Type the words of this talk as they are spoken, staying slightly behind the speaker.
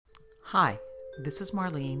Hi, this is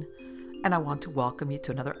Marlene, and I want to welcome you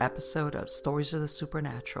to another episode of Stories of the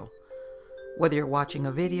Supernatural. Whether you're watching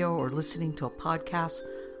a video or listening to a podcast,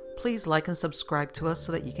 please like and subscribe to us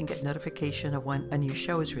so that you can get notification of when a new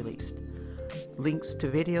show is released. Links to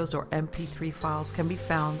videos or MP3 files can be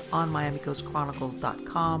found on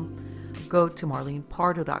MiamiGhostChronicles.com. Go to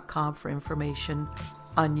MarlenePardo.com for information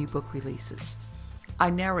on new book releases. I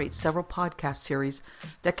narrate several podcast series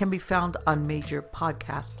that can be found on major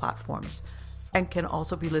podcast platforms and can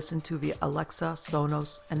also be listened to via Alexa,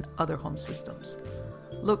 Sonos, and other home systems.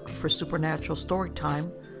 Look for Supernatural Storytime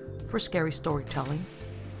for scary storytelling,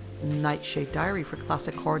 Nightshade Diary for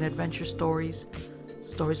classic horror and adventure stories,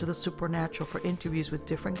 Stories of the Supernatural for interviews with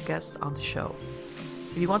different guests on the show.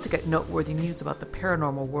 If you want to get noteworthy news about the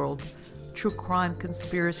paranormal world, true crime,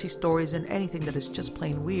 conspiracy stories, and anything that is just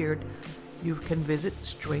plain weird, you can visit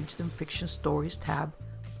Strange Than Fiction Stories tab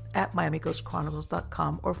at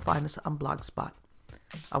MiamiGhostChronicles.com or find us on Blogspot.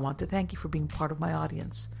 I want to thank you for being part of my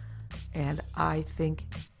audience, and I think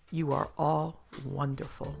you are all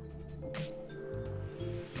wonderful.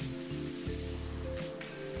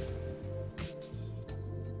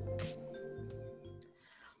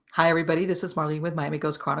 Hi, everybody. This is Marlene with Miami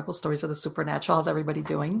Ghost Chronicles, Stories of the Supernatural. How's everybody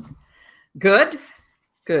doing? Good?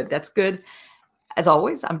 Good. That's good. As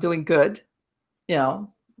always, I'm doing good. And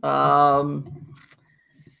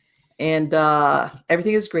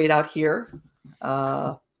everything is great out here.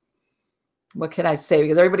 What can I say?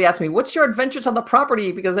 Because everybody asks me, what's your adventures on the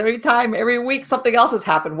property? Because every week, something else has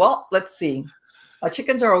happened. Well, let's see. My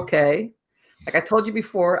chickens are okay. Like I told you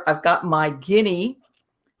before, I've got my guinea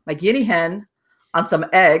hen on some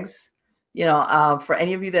eggs. For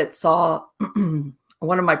any of you that saw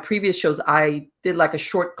one of my previous shows, I did like a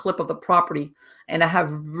short clip of the property, and I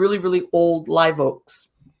have really, really old live oaks.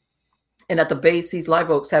 And at the base, these live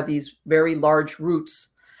oaks have these very large roots.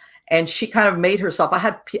 And she kind of made herself, I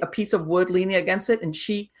had a piece of wood leaning against it, and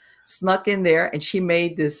she snuck in there and she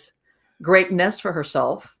made this great nest for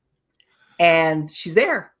herself. And she's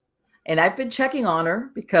there. And I've been checking on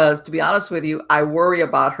her because, to be honest with you, I worry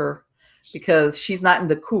about her because she's not in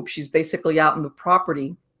the coop. She's basically out in the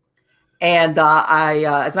property. And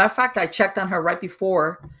as a matter of fact, I checked on her right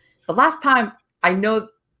before. The last time, I know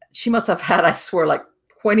she must have had, I swear, like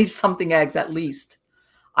 20 something eggs at least.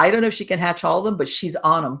 I don't know if she can hatch all of them, but she's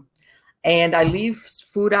on them. And I leave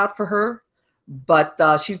food out for her,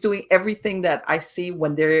 but she's doing everything that I see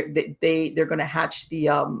when they're going to hatch the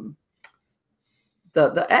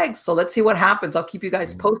eggs. So let's see what happens. I'll keep you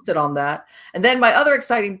guys posted on that. And then my other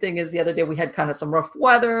exciting thing is the other day we had kind of some rough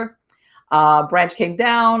weather. Branch came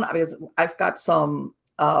down because I've got some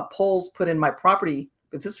poles put in my property.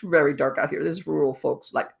 Because it's very dark out here. This is rural, folks,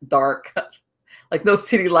 like dark, like no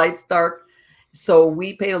city lights, dark. So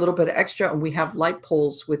we paid a little bit extra, and we have light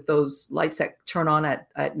poles with those lights that turn on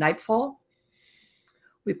at nightfall.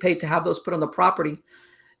 We paid to have those put on the property.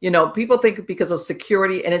 People think because of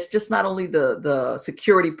security, and it's just not only the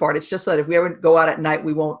security part. It's just that if we ever go out at night,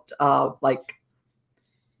 we won't like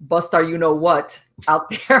bust our what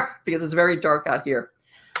out there because it's very dark out here.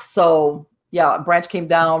 So yeah, a branch came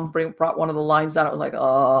down, brought one of the lines down. I was like,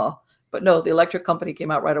 but no, the electric company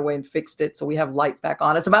came out right away and fixed it. So we have light back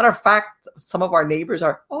on. As a matter of fact, some of our neighbors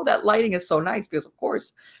are, that lighting is so nice because, of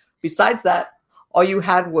course, besides that, all you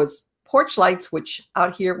had was porch lights, which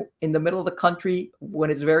out here in the middle of the country,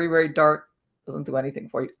 when it's very, very dark, doesn't do anything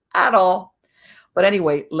for you at all. But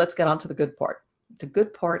anyway, let's get on to the good part. The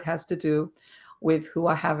good part has to do with who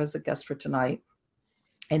I have as a guest for tonight.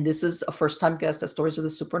 And this is a first-time guest at Stories of the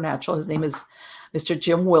Supernatural. His name is Mr.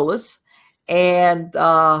 Jim Willis. And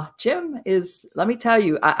Jim is, let me tell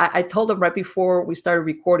you, I told him right before we started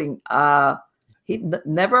recording, he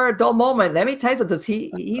never a dull moment. Let me tell you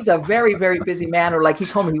something. He's a very, very busy man, or like he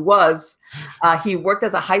told me he was. He worked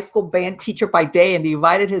as a high school band teacher by day and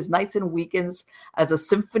divided his nights and weekends as a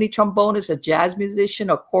symphony trombonist, a jazz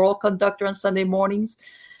musician, a choral conductor on Sunday mornings.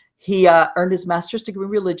 He earned his master's degree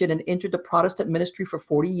in religion and entered the Protestant ministry for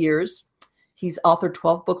 40 years. He's authored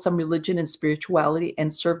 12 books on religion and spirituality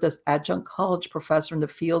and served as adjunct college professor in the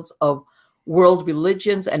fields of world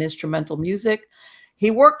religions and instrumental music.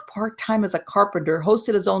 He worked part-time as a carpenter,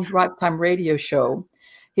 hosted his own drive time radio show.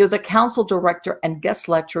 He was a council director and guest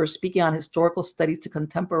lecturer speaking on historical studies to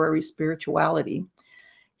contemporary spirituality.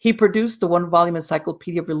 He produced the one-volume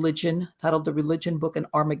encyclopedia of religion titled The Religion Book and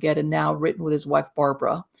Armageddon Now, written with his wife,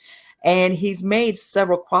 Barbara. And he's made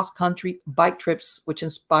several cross-country bike trips, which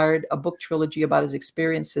inspired a book trilogy about his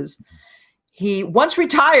experiences. He once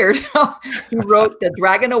retired. He wrote The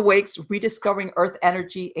Dragon Awakes, Rediscovering Earth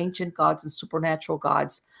Energy, Ancient Gods and Supernatural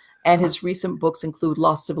Gods. And his recent books include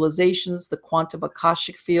Lost Civilizations, The Quantum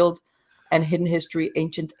Akashic Field, and Hidden History,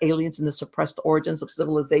 Ancient Aliens and the Suppressed Origins of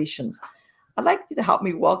Civilizations. I'd like you to help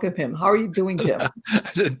me welcome him. How are you doing, Tim?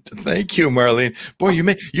 Thank you, Marlene. Boy, you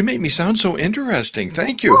make me sound so interesting.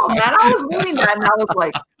 Thank you. Oh man, I was reading that and I was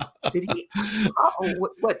like, did he?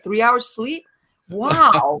 What 3 hours sleep?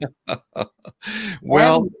 Wow.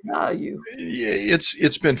 Well, tell you. yeah,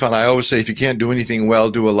 it's been fun. I always say if you can't do anything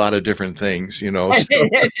well, do a lot of different things. So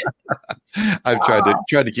I've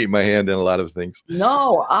tried to keep my hand in a lot of things.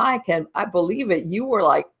 No, I believe it. You were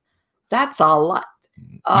like, that's a lot.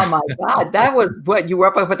 Oh my God. That was what you were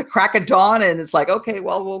up at the crack of dawn and it's like, okay,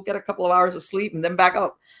 well, we'll get a couple of hours of sleep and then back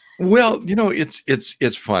up. Well,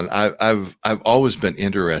 it's fun. I've always been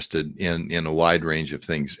interested in a wide range of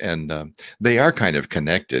things, and they are kind of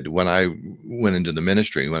connected. When I went into the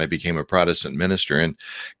ministry, when I became a Protestant minister and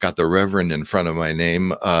got the Reverend in front of my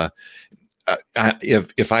name,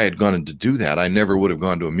 if I had gone to do that, I never would have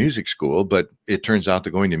gone to a music school. But it turns out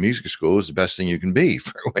that going to music school is the best thing you can be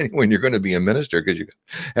for when you're going to be a minister, because you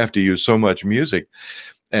have to use so much music.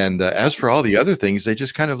 And as for all the other things, they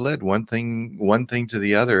just kind of led one thing to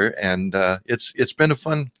the other, and it's been a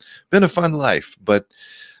fun life. But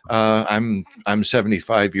I'm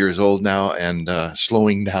 75 years old now, and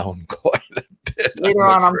slowing down quite a bit. Later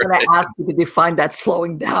on, I'm going to ask you to define that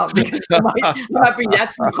slowing down, because might be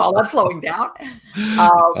that's what you call that slowing down.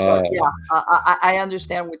 But yeah, I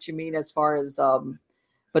understand what you mean as far as,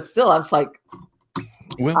 but still, I was like.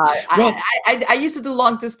 I used to do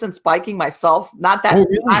long distance biking myself. Not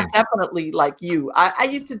really? Not definitely like you. I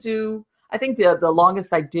used to do. I think the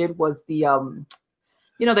longest I did was the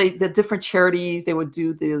the different charities. They would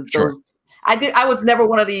do those. I was never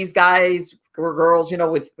one of these guys or girls, but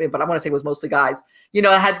I want to say it was mostly guys.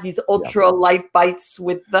 I had these ultra light bikes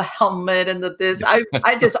with the helmet and this. I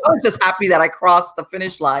was just happy that I crossed the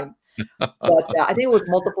finish line. But I think it was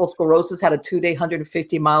Multiple Sclerosis had a 2-day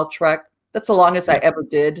 150-mile trek. That's the longest I ever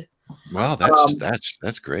did. Wow,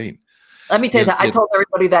 that's great. Let me tell you, I told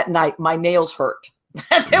everybody that night my nails hurt.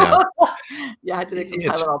 I had to take some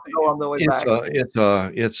time off to go on the way back.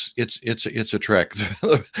 It's a trek.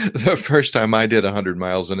 The first time I did 100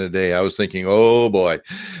 miles in a day, I was thinking, oh boy,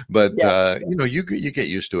 but you get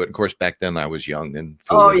used to it. Of course, back then I was young and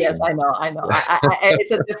foolish. Oh yes, I know.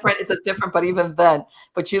 It's a different, but even then,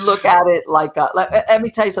 but you look at it like let me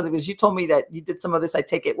tell you something, because you told me that you did some of this. I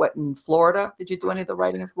take it in Florida. Did you do any of the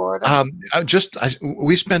writing in Florida?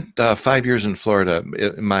 We spent 5 years in Florida.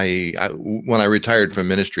 When I retired from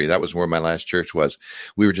ministry, that was where my last church was.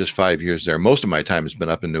 We were just 5 years there. Most of my time has been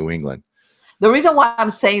up in New England. The reason why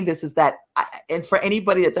I'm saying this is that, and for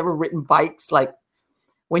anybody that's ever ridden bikes, like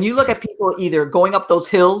when you look at people either going up those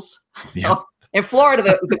hills, in Florida,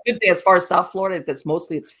 the good thing as far as South Florida is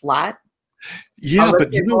it's flat. Yeah,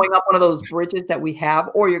 but you're going up one of those bridges that we have,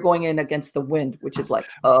 or you're going in against the wind, which is like,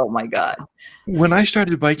 oh my God. When I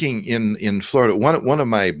started biking in Florida, one of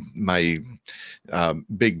my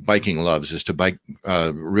big biking loves is to bike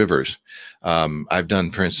rivers. I've done,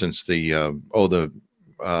 for instance, the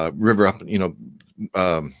river up,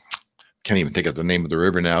 can't even think of the name of the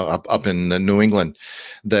river now, up in New England,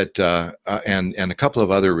 that and a couple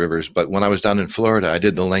of other rivers. But when I was down in Florida, I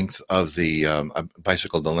did the length of the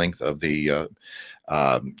bicycle, the length of the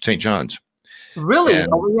St. John's. Really?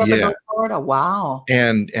 Florida? Wow.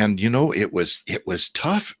 And it was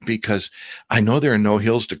tough, because I know there are no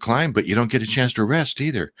hills to climb, but you don't get a chance to rest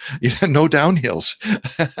either. No downhills.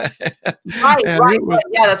 Right.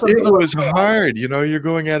 Yeah, that's what it was hard. You're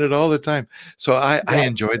going at it all the time. So I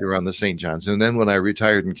enjoyed around the St. John's. And then when I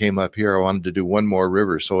retired and came up here, I wanted to do one more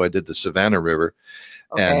river. So I did the Savannah River.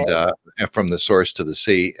 Okay. And from the source to the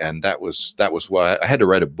sea, and that was why I had to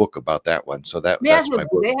write a book about that one. So that's my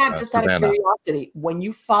book. They have, just out of curiosity, when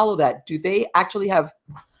you follow that, do they actually have?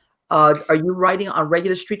 Are you riding on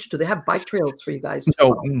regular streets? Do they have bike trails for you guys?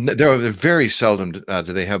 No, they're very seldom do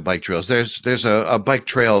they have bike trails. There's a bike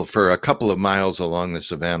trail for a couple of miles along the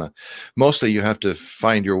Savannah. Mostly you have to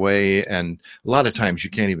find your way, and a lot of times you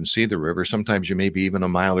can't even see the river. Sometimes you may be even a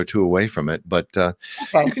mile or two away from it, but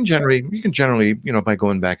you can generally by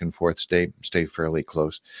going back and forth stay fairly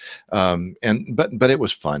close. But it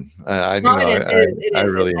was fun. I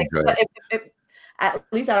really enjoyed it. At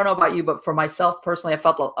least I don't know about you, but for myself personally, I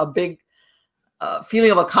felt a big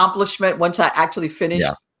feeling of accomplishment once I actually finished.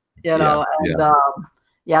 And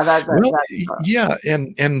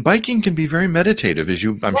biking can be very meditative, as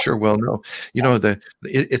I'm sure well know.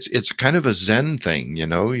 It's kind of a Zen thing. You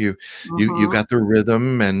got the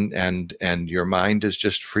rhythm, and your mind is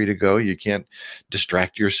just free to go. You can't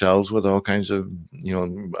distract yourselves with all kinds of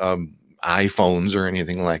iPhones or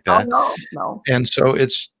anything like that. Oh, no. And so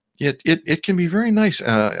it's It can be very nice.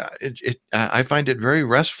 I find it very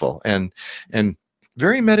restful and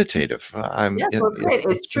very meditative. Yeah, so it's great.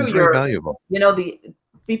 It's It's true. been very valuable.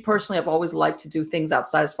 Me personally, I've always liked to do things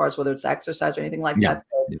outside as far as whether it's exercise or anything like Yeah, that.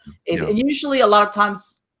 So yeah, and usually a lot of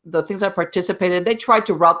times the things I participated, they try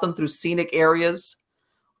to route them through scenic areas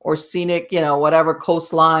or scenic, whatever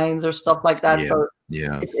coastlines or stuff like that. yeah, So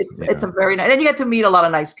yeah, it's a very nice, and you get to meet a lot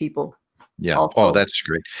of nice people yeah. Oh, also. that's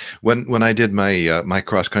great. When I did my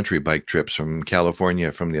cross country bike trips from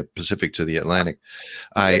California, from the Pacific to the Atlantic,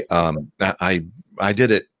 I I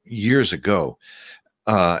did it years ago,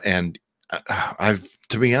 and I've,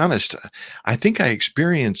 to be honest, I think I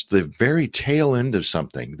experienced the very tail end of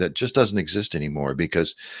something that just doesn't exist anymore,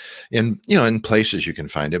 because in places you can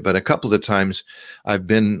find it, but a couple of times I've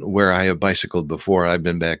been where I have bicycled before. I've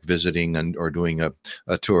been back visiting or doing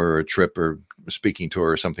a tour or a trip or a speaking tour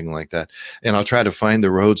or something like that, and I'll try to find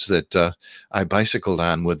the roads that I bicycled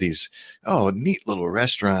on with these neat little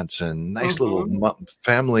restaurants and nice little Mhm.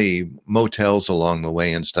 family motels along the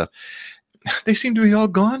way and stuff. They seem to be all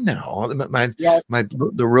gone now. Yes,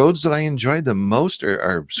 The roads that I enjoyed the most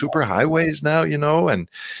are super highways now, the and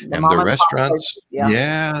the mom and pop restaurants. places.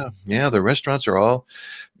 Yeah. Yeah, the restaurants are all,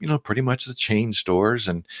 pretty much the chain stores,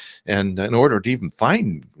 and in order to even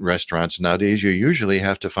find restaurants nowadays, you usually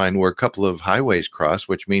have to find where a couple of highways cross,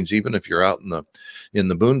 which means even if you're out in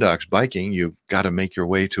the boondocks biking, you've got to make your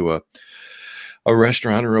way to a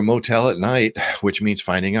restaurant or a motel at night, which means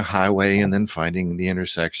finding a highway and then finding the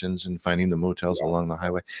intersections and finding the motels along the Yes.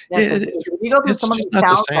 highway. Yes, It, if it's you go through it's some of just these not the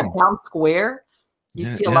towns, like same. Town Square, you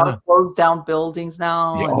Yeah, see a lot of yeah. closed down buildings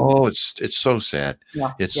now, Yeah. and Oh, it's so sad.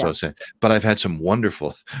 yeah, It's so yes. sad. But I've had some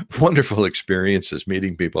wonderful, wonderful experiences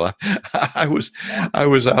meeting people. I was I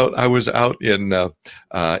was out in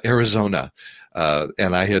Arizona,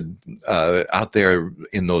 and I had out there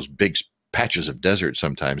in those big patches of desert.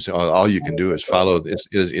 Sometimes all you can do is follow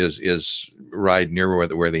is ride near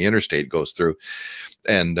where the interstate goes through,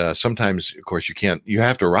 and sometimes, of course, you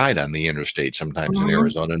have to ride on the interstate sometimes in Mhm.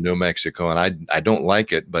 Arizona, New Mexico, and I don't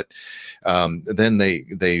like it, but then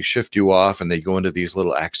they shift you off and they go into these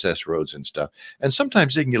little access roads and stuff, and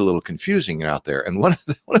sometimes they can get a little confusing out there. And one of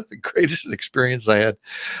the greatest experiences I had,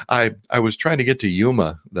 I was trying to get to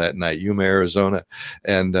Yuma that night, Yuma, Arizona,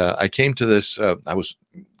 and I came to this. I was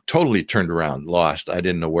totally turned around, lost. I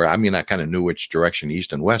didn't know where. I mean, I kind of knew which direction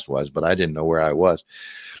east and west was, but I didn't know where I was,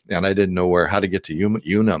 and I didn't know how to get to Yuma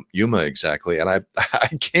exactly. And I I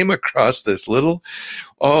came across this little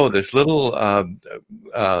uh,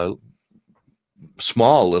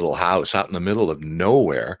 small little house out in the middle of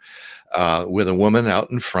nowhere, with a woman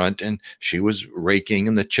out in front, and she was raking,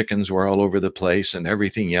 and the chickens were all over the place and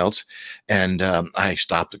everything else. And I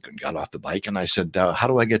stopped and got off the bike, and I said, "How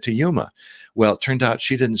do I get to Yuma?" Well, it turned out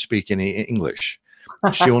she didn't speak any English.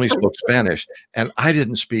 She only spoke Spanish, and I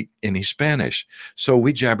didn't speak any Spanish. So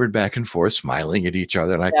we jabbered back and forth, smiling at each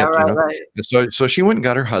other. And I Yeah, kept, right, right. so she went and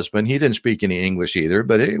got her husband. He didn't speak any English either,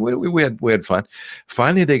 but we had fun.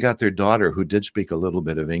 Finally, they got their daughter, who did speak a little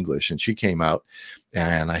bit of English, and she came out.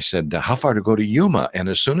 And I said, "How far to go to Yuma?" And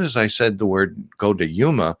as soon as I said the word "go to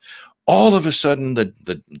Yuma," all of a sudden the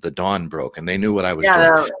dawn broke, and they knew what I was Yeah, doing.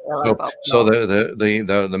 they're like, So "Oh, so no."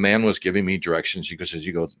 the man was giving me directions. He goes, "As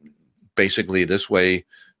you go basically this way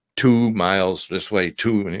 2 miles, this way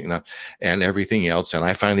two," and everything else. And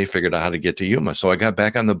I finally figured out how to get to Yuma. So I got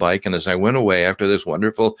back on the bike, and as I went away after this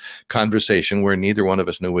wonderful conversation where neither one of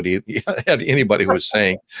us knew what anybody was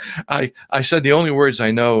saying, I said the only words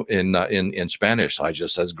I know in Spanish. So I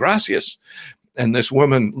just says gracias. And this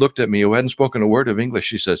woman looked at me, who hadn't spoken a word of English.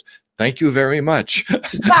 She says, "Thank you very much."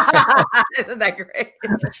 Isn't that great?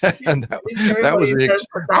 And that was Everybody says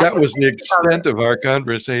that was the each other. extent of our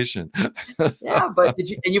conversation. Yeah, but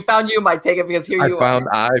you found you might take it because here you are.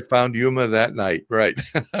 I found Yuma that night, right?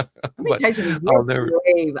 Let me But tell you something. I'll You're never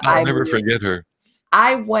brave. I'll I never mean, forget her.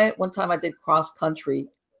 I went one time. I did cross country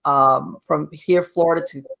from here, Florida,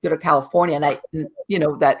 to go to California, and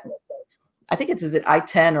that I think is it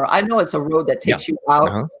I-10, or I know it's a road that Yeah. takes you out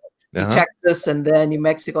Uh-huh. to Uh-huh. Texas and then New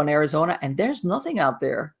Mexico and Arizona, and there's nothing out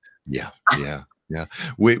there. Yeah. Yeah. Yeah.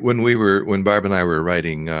 When Barb and I were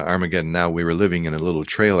writing Armageddon Now, we were living in a little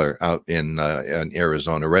trailer out in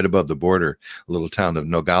Arizona, right above the border, a little town of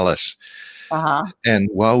Nogales. Uh-huh. And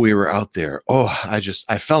while we were out there,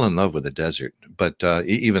 I fell in love with the desert. But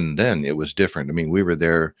even then, it was different. I mean, we were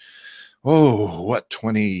there, what,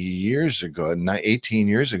 20 years ago, 18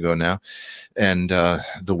 years ago now. And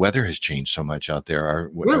the weather has changed so much out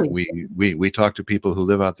there. Really? We talk to people who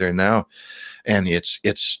live out there now, and it's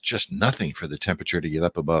just nothing for the temperature to get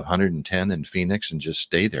up above 110 in Phoenix and just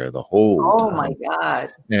stay there the whole Oh my time.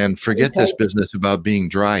 God. And forget this business about being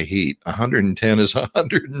dry heat. 110 is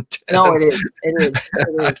 110. No, it is. It is.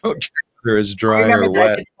 It I is. don't care whether it's I dry remember or that I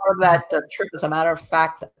wet. did part of that trip. As a matter of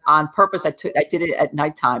fact, on purpose, I did it at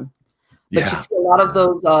nighttime. But you Yeah. see a lot of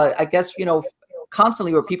those, I guess,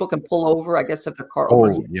 constantly where people can pull over, I guess, if the car Oh,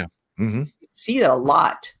 overheats. yeah. Mm-hmm. You see that a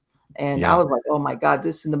lot. And I Yeah. was like, oh my God,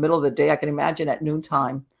 this in the middle of the day. I can imagine at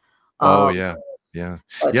noontime. Oh, Um, yeah. Yeah.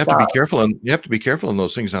 but You have to be careful, and you have to be careful on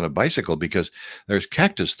those things on a bicycle because there's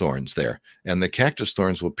cactus thorns there, and the cactus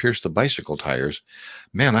thorns will pierce the bicycle tires.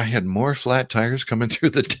 Man, I had more flat tires coming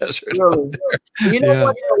through the desert out really, there. you know Yeah.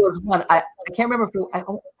 what? There was one. I can't remember if I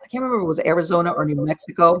can't remember if it was Arizona or New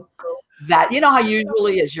Mexico. That how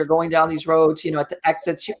usually as you're going down these roads, at the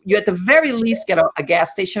exits, you at the very least get a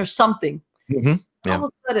gas station or something. Mm-hmm. Yeah. All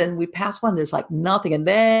of a sudden, we pass one. There's like nothing, and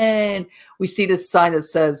then we see this sign that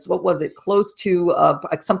says, "What was it? Close to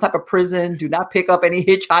like some type of prison. Do not pick up any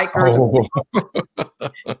hitchhikers." Oh.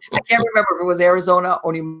 I can't remember if it was Arizona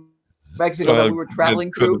or New Mexico that we were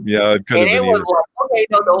traveling through. Yeah, it could And have it been was either. like, okay,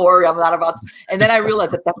 no, don't worry, I'm not about to. And then I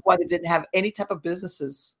realized that that's why they didn't have any type of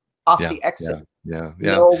businesses off Yeah, the exit. yeah.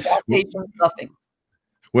 No gas stations, nothing.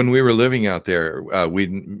 When we were living out there,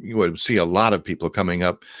 we would see a lot of people coming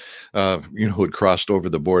up, who had crossed over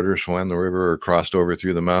the border, swam the river, or crossed over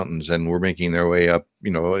through the mountains, and were making their way up,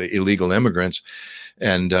 illegal immigrants.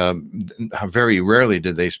 And very rarely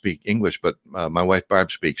did they speak English, but my wife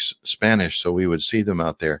Barb speaks Spanish, so we would see them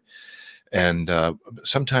out there. And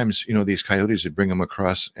sometimes, these coyotes would bring them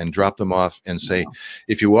across and drop them off and say,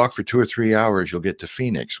 if you walk for 2 or 3 hours, you'll get to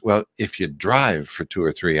Phoenix. Well, if you drive for 2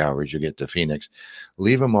 or 3 hours, you get to Phoenix.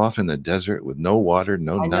 Leave them off in the desert with no water,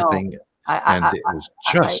 nothing. And it was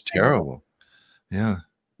just terrible. Yeah.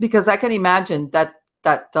 Because I can imagine that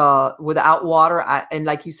without water, and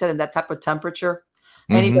like you said, in that type of temperature,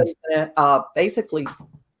 anybody's gonna basically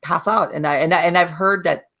pass out. And I've heard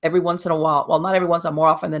that every once in a while, well, not every once in a while, more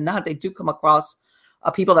often than not, they do come across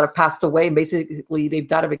people that have passed away. And basically, they've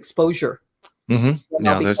died of exposure. Mm-hmm.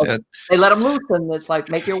 Yeah, they let them loose, and it's like,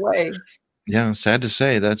 make your way. Yeah, sad to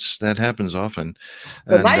say that happens often.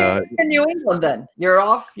 But now you're in New England. Then you're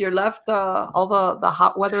off. You're left all the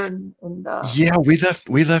hot weather and yeah, we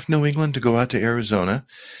left New England to go out to Arizona,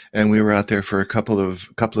 and we were out there for a couple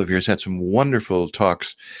of years. Had some wonderful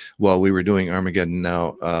talks while we were doing Armageddon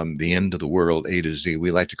Now, the end of the world, A to Z. We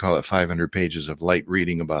like to call it 500 pages of light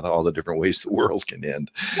reading about all the different ways the world can end.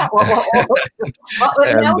 Yeah, well, I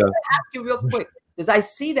want to ask you real quick, because I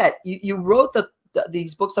see that you wrote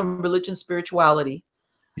these books on religion, spirituality.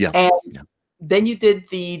 Yeah. And then you did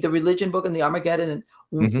the religion book and the Armageddon.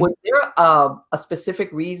 And was there a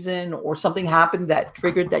specific reason or something happened that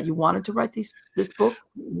triggered that you wanted to write this book?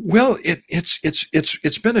 Well,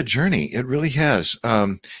 it's been a journey. It really has.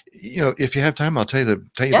 If you have time, I'll tell you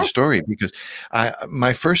the story, because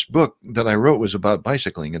my first book that I wrote was about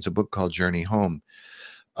bicycling. It's a book called Journey Home.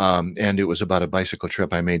 And it was about a bicycle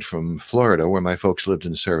trip I made from Florida, where my folks lived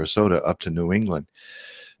in Sarasota, up to New England.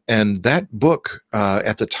 And that book,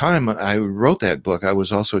 at the time I wrote that book, I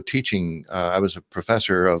was also teaching. I was a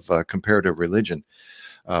professor of comparative religion,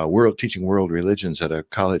 teaching world religions at a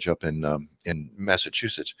college up in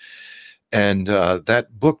Massachusetts. And that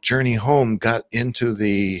book, Journey Home, got into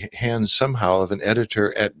the hands somehow of an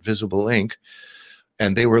editor at Visible Ink.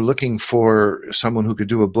 And they were looking for someone who could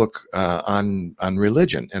do a book on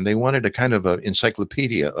religion, and they wanted a kind of an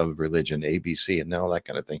encyclopedia of religion, ABC, and all that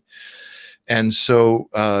kind of thing. And so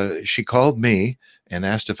she called me and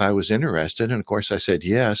asked if I was interested, and of course I said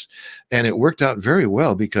yes. And it worked out very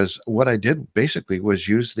well, because what I did basically was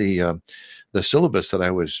use the syllabus that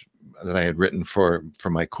I had written for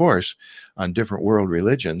my course on different world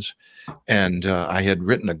religions. And I had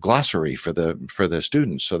written a glossary for the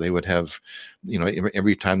students, so they would have,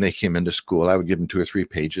 every time they came into school, I would give them 2 or 3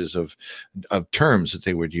 pages of terms that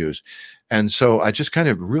they would use. And so I just kind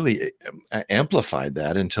of really amplified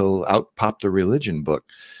that until out popped the religion book.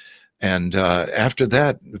 And after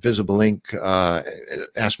that, Visible Ink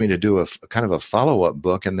asked me to do a kind of a follow-up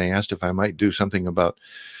book, and they asked if I might do something about.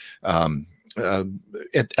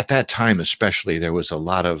 At that time, especially, there was a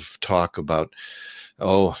lot of talk about, there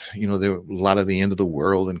were a lot of the end of the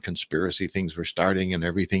world and conspiracy things were starting and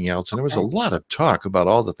everything else. And there was a lot of talk about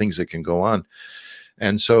all the things that can go on.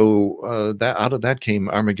 And so that out of that came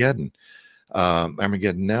Armageddon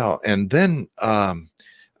Now. And then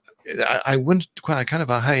I went kind of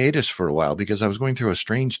a hiatus for a while because I was going through a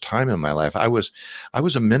strange time in my life. I was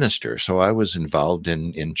a minister, so I was involved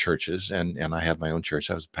in churches, and I had my own church.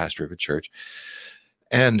 I was a pastor of a church,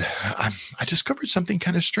 and I discovered something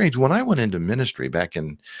kind of strange when I went into ministry back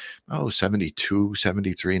in 72,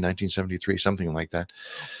 73, 1973, something like that.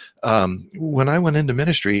 When I went into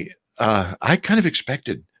ministry, I kind of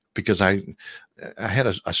expected, because I had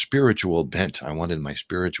a spiritual bent. I wanted my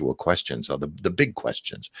spiritual questions, or the big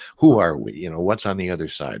questions. Who are we? You know, what's on the other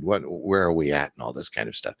side? Where are we at? And all this kind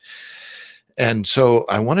of stuff. And so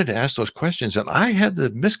I wanted to ask those questions. And I had the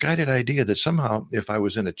misguided idea that somehow if I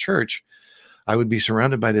was in a church, I would be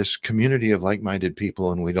surrounded by this community of like-minded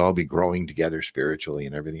people, and we'd all be growing together spiritually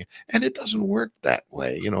and everything. And it doesn't work that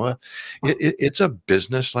way. You know, it's a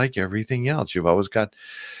business like everything else. You've always got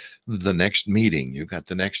the next meeting, you got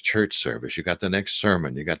the next church service, you got the next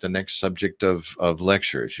sermon, you got the next subject of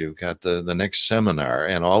lectures, you've got the next seminar,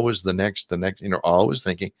 and always the next, you know, always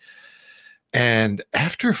thinking. And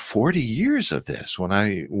after 40 years of this, when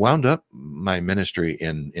I wound up my ministry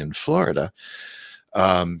in Florida,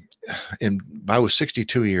 and I was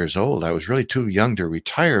 62 years old. I was really too young to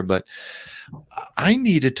retire, but I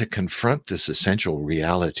needed to confront this essential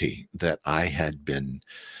reality that I had been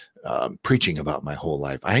preaching about my whole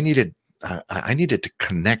life. I needed to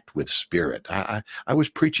connect with spirit. I was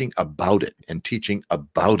preaching about it and teaching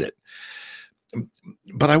about it,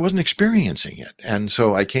 but I wasn't experiencing it. And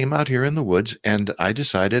so I came out here in the woods, and I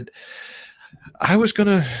decided I was going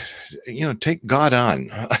to, you know, take God on.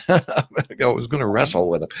 I was going to wrestle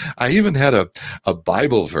with him. I even had a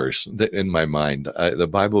Bible verse in my mind. The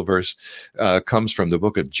Bible verse comes from the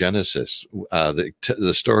book of Genesis,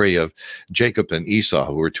 the story of Jacob and Esau,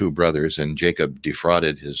 who were two brothers, and Jacob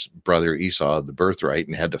defrauded his brother Esau of the birthright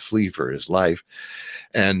and had to flee for his life.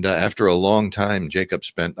 And after a long time, Jacob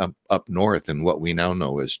spent up north in what we now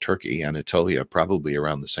know as Turkey, Anatolia, probably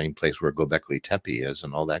around the same place where Göbekli Tepe is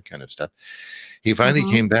and all that kind of stuff. He finally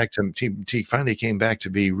came back to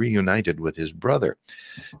be reunited with his brother.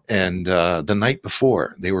 And the night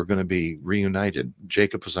before they were going to be reunited,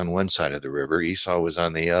 Jacob was on one side of the river, Esau was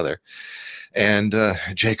on the other. And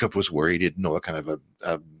Jacob was worried. He didn't know what kind of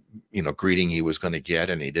a greeting he was going to get,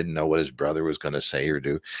 and he didn't know what his brother was going to say or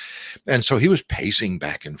do. And so he was pacing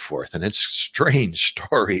back and forth. And it's a strange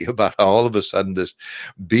story about how all of a sudden this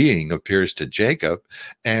being appears to Jacob,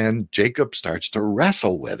 and Jacob starts to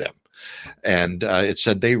wrestle with him. And it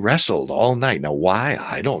said they wrestled all night. Now, why?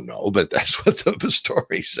 I don't know, but that's what the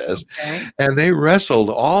story says. Okay. And they wrestled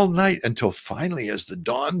all night until finally, as the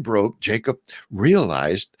dawn broke, Jacob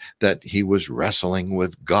realized that he was wrestling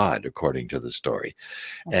with God, according to the story.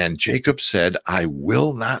 And Jacob said, "I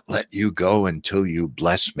will not let you go until you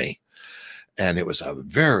bless me." And it was a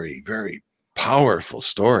very, very powerful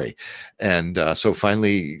story. And so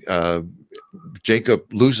finally,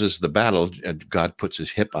 Jacob loses the battle, and God puts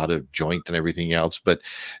his hip out of joint and everything else. But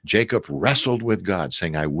Jacob wrestled with God,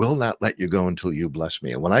 saying, "I will not let you go until you bless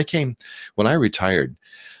me." And when I retired,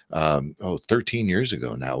 13 years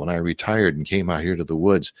ago now, when I retired and came out here to the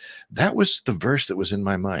woods, that was the verse that was in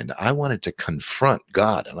my mind. I wanted to confront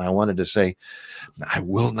God, and I wanted to say, "I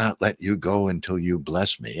will not let you go until you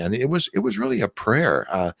bless me." And it was really a prayer.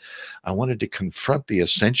 I wanted to confront the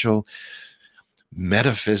essential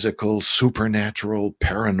metaphysical, supernatural,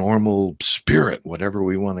 paranormal spirit, whatever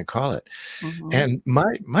we want to call it. And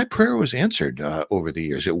my prayer was answered over the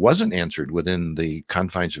years. It wasn't answered within the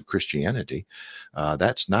confines of Christianity.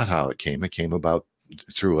 That's not how it came. It came about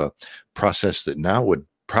through a process that now would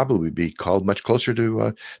probably be called much closer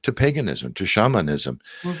to paganism, to shamanism.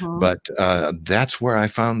 But that's where I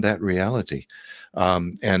found that reality.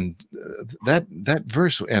 And that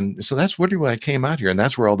verse, and so that's really why I came out here, and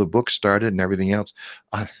that's where all the books started and everything else.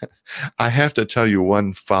 I have to tell you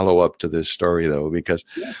one follow-up to this story, though, because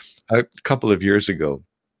a couple of years ago,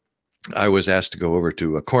 I was asked to go over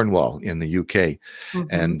to Cornwall in the UK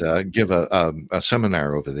and give a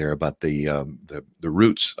seminar over there about the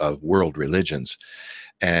roots of world religions.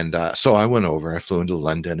 And so I went over. I flew into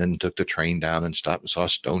London and took the train down and stopped and saw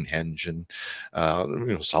Stonehenge and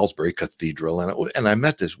Salisbury Cathedral, and I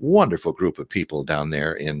met this wonderful group of people down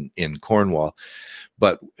there in Cornwall.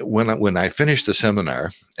 But when I finished the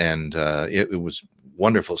seminar, and it was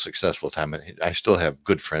wonderful, successful time, and I still have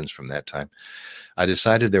good friends from that time, I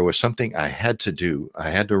decided there was something I had to do.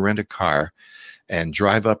 I had to rent a car and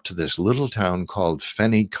drive up to this little town called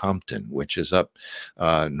Fenny Compton, which is up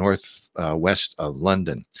north west of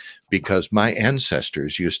London, because my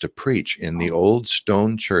ancestors used to preach in the old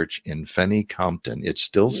stone church in Fenny Compton. It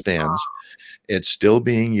still stands. It's still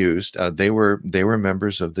being used. They were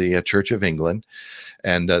members of the Church of England,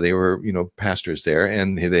 and they were, pastors there,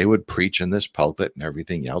 and they would preach in this pulpit and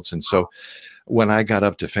everything else. And so when I got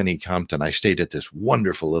up to Fenny Compton, I stayed at this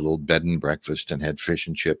wonderful little bed and breakfast and had fish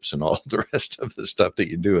and chips and all the rest of the stuff that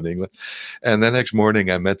you do in England. And the next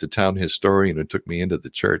morning I met the town historian who took me into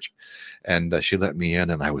the church, and she let me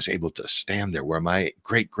in, and I was able to stand there where my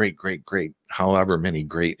great, however many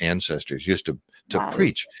great ancestors used to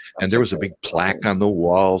preach. And there was a big plaque on the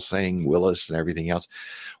wall saying Willis and everything else.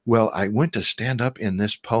 Well, I went to stand up in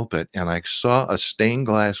this pulpit, and I saw a stained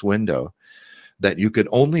glass window that you could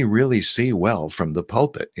only really see well from the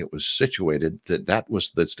pulpit. It was situated that was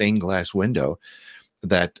the stained glass window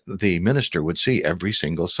that the minister would see every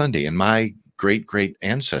single Sunday. And my great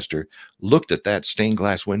ancestor looked at that stained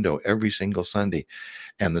glass window every single Sunday.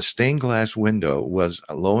 And the stained glass window was,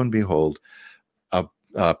 lo and behold,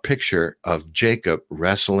 a picture of Jacob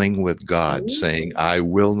wrestling with God, saying, "I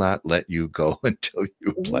will not let you go until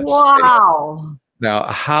you bless me." Wow. Now,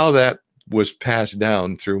 how that was passed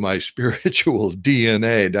down through my spiritual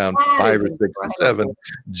DNA down 5 or 6 or 7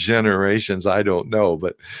 generations, I don't know,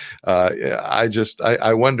 but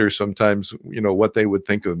I wonder sometimes, what they would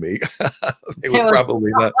think of me. They would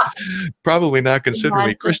probably not consider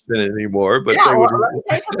me Christian anymore, but they would. Let me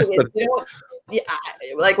tell you something.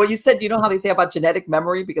 Like what you said, how they say about genetic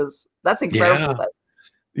memory, because that's incredible.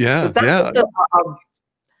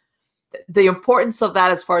 The importance of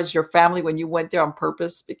that as far as your family when you went there on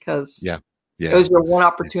purpose, because it was your one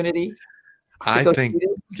opportunity. I think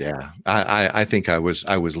I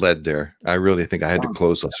was led there. I really think I had to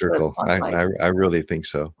close the circle. I really think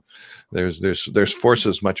so. There's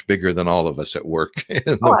forces much bigger than all of us at work in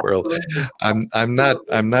the world. I'm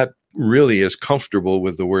not really as comfortable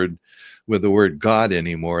with the word God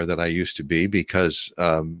anymore that I used to be, because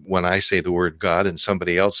when I say the word God and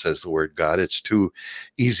somebody else says the word God, it's too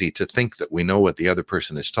easy to think that we know what the other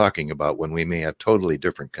person is talking about when we may have totally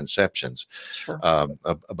different conceptions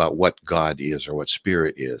about what God is, or what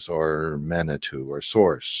spirit is, or Manitou, or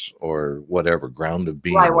source, or whatever, ground of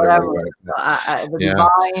being, the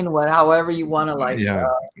divine, however you want to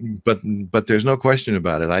but there's no question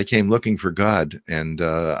about it. I came looking for God, and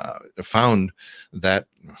found that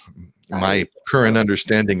my current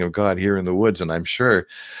understanding of God here in the woods, and I'm sure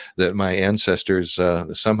that my ancestors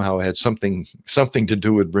somehow had something to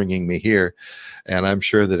do with bringing me here, and I'm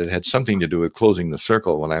sure that it had something to do with closing the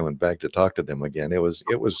circle when I went back to talk to them again. It was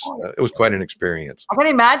quite an experience. I can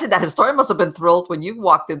imagine that historian must have been thrilled when you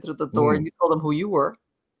walked in through the door and you told them who you were.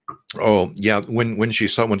 Oh yeah, when she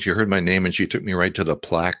heard my name, and she took me right to the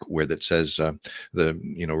plaque where that says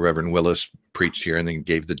Reverend Willis preached here, and then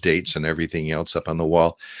gave the dates and everything else up on the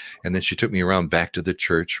wall, and then she took me around back to the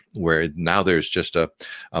church, where now there's just a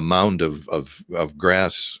mound of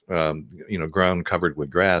grass, ground covered with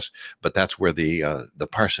grass, but that's where the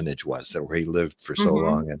parsonage was, where he lived for so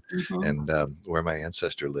long, and where my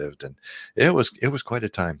ancestor lived, and it was quite a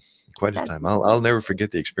time. I'll never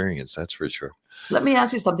forget the experience. That's for sure. Let me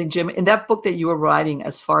ask you something, Jim. In that book that you were writing,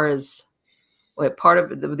 as far as part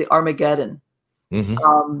of the Armageddon,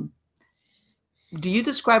 do you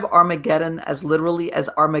describe Armageddon as literally as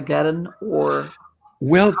Armageddon, or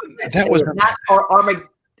that was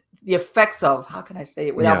the effects of, how can I say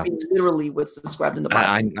it without being literally what's described in the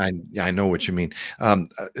Bible? I know what you mean.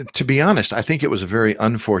 To be honest, I think it was a very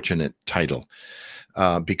unfortunate title,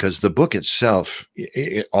 because the book itself,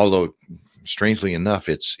 although strangely enough,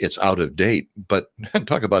 it's out of date, but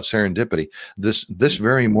talk about serendipity. This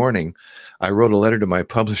very morning, I wrote a letter to my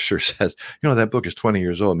publisher, says, that book is 20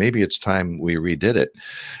 years old. Maybe it's time we redid it.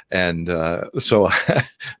 And so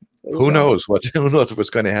who knows what's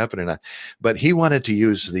going to happen or not. But he wanted to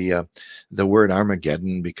use the word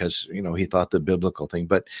Armageddon because, he thought the biblical thing,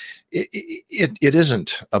 but it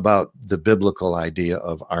isn't about the biblical idea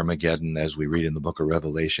of Armageddon as we read in the book of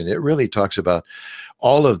Revelation. It really talks about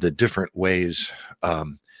all of the different ways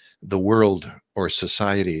the world or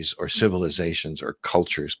societies or civilizations or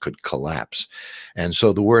cultures could collapse. And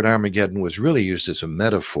so the word Armageddon was really used as a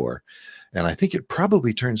metaphor. And I think it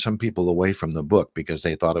probably turned some people away from the book because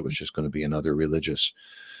they thought it was just going to be another religious,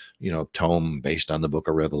 tome based on the book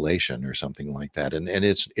of Revelation or something like that. And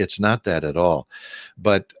it's not that at all.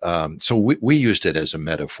 But so we used it as a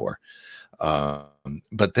metaphor.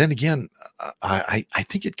 But then again, I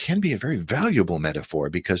think it can be a very valuable metaphor,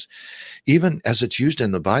 because even as it's used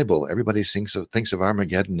in the Bible, everybody thinks of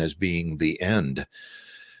Armageddon as being the end.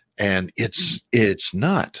 And it's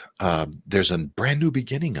not. There's a brand new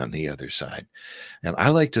beginning on the other side. And I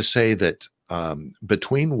like to say that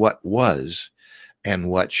between what was and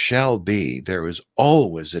what shall be, there is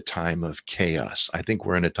always a time of chaos. I think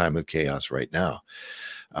we're in a time of chaos right now.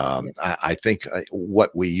 I think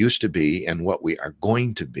what we used to be and what we are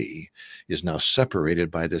going to be is now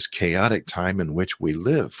separated by this chaotic time in which we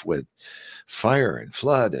live, with fire and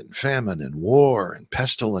flood and famine and war and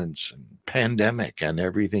pestilence and pandemic and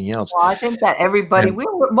everything else. Well, I think that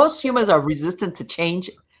most humans are resistant to change,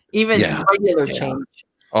 even Yeah, regular yeah. change.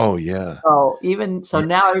 Oh yeah. So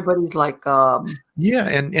now everybody's like, Yeah,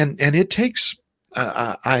 and it takes.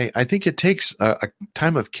 I think it takes a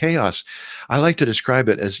time of chaos. I like to describe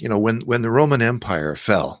it as, when the Roman Empire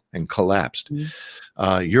fell and collapsed,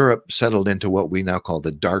 Europe settled into what we now call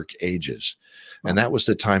the Dark Ages, and that was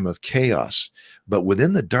the time of chaos. But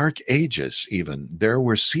within the Dark Ages, even, there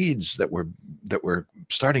were seeds that were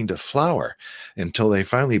starting to flower until they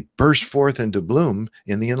finally burst forth into bloom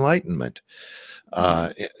in the Enlightenment,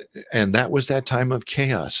 and that was that time of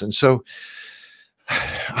chaos. And so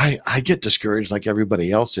I get discouraged, like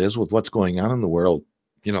everybody else is, with what's going on in the world,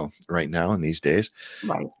 right now in these days.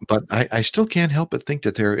 right. But I still can't help but think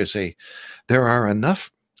that there are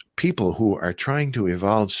enough people who are trying to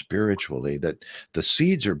evolve spiritually, that the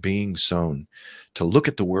seeds are being sown to look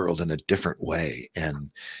at the world in a different way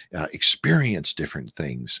and experience different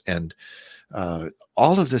things. And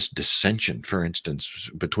all of this dissension, for instance,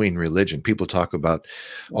 between religion, people talk about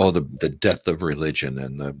all the death of religion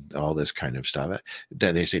and all this kind of stuff.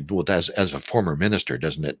 Then they say, well, as a former minister,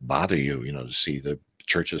 doesn't it bother you, to see the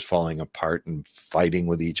churches falling apart and fighting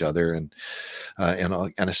with each other and all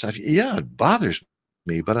kind of stuff? Yeah, it bothers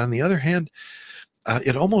me. But on the other hand,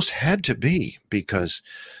 it almost had to be, because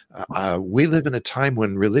we live in a time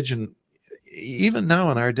when religion, even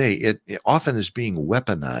now in our day, it often is being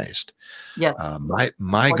weaponized. Yes.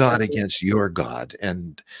 My God against your God.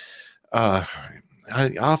 And I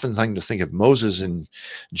often think of Moses and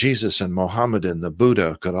Jesus and Muhammad and the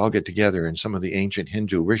Buddha could all get together, and some of the ancient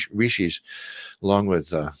Hindu rishis, along with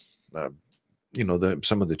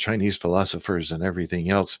some of the Chinese philosophers and everything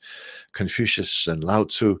else, Confucius and Lao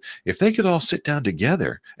Tzu, if they could all sit down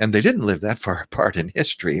together, and they didn't live that far apart in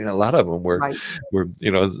history. A lot of them were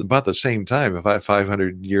about the same time,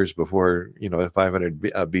 500 years before, 500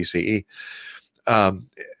 BCE.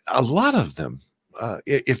 A lot of them,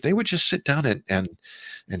 if they would just sit down and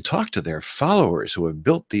talk to their followers who have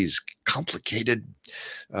built these complicated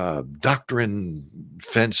doctrine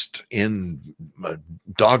fenced in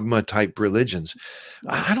dogma type religions,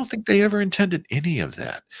 I don't think they ever intended any of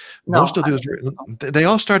that. Most of those, they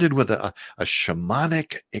all started with a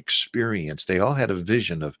shamanic experience. They all had a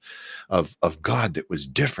vision of God that was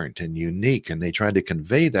different and unique, and they tried to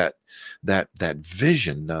convey that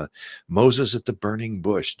vision. Moses at the burning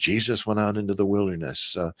bush, Jesus went out into the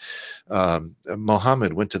wilderness,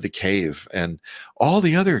 Muhammad went to the cave, and all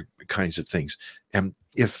the other kinds of things. And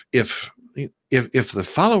if the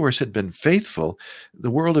followers had been faithful,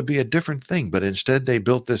 the world would be a different thing. But instead, they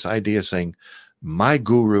built this idea saying, my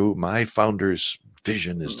guru, my founder's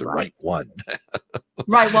vision is the right one.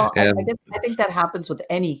 Right. Well, I think that happens with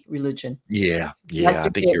any religion. Yeah. I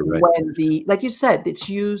think you're right. When like you said, it's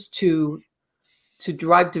used to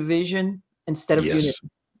drive division instead of unity.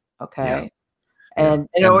 Okay. Yeah.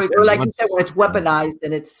 And or like you said, when it's weaponized,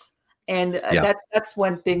 and that's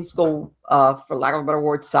when things go, for lack of a better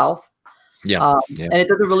word, south. And it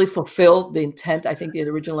doesn't really fulfill the intent. I think the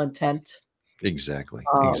original intent. Exactly.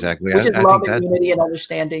 Which is love and unity and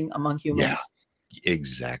understanding among humans. Yeah.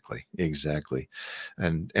 Exactly.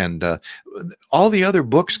 And all the other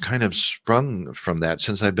books kind of sprung from that.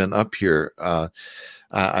 Since I've been up here,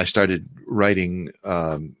 I started writing,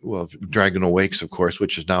 Dragon Awakes, of course,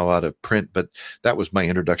 which is now out of print, but that was my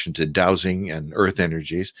introduction to dowsing and earth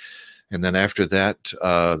energies. And then after that,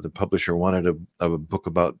 the publisher wanted a book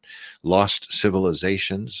about lost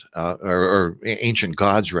civilizations, or ancient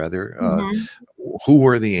gods, rather. Who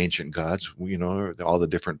were the ancient gods? All the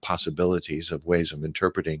different possibilities of ways of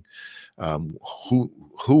interpreting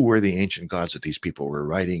who were the ancient gods that these people were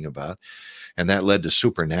writing about. And that led to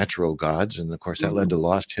supernatural gods. And of course, that led to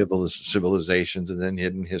lost civilizations, and then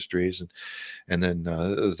hidden histories. And then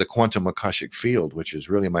the Quantum Akashic Field, which is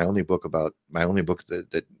really my only book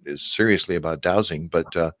that is seriously about dowsing.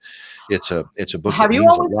 But it's a book. Have you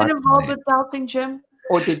always been involved with dowsing, Jim?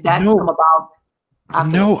 Or did that come about?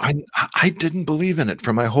 No, I didn't believe in it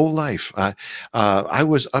for my whole life. I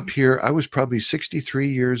was up here. I was probably 63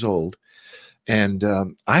 years old, and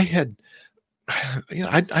I had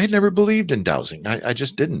I had never believed in dowsing. I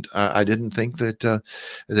just didn't. I didn't think that that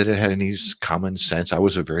it had any common sense. I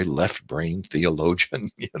was a very left-brain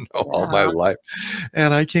theologian, all my Yeah. life.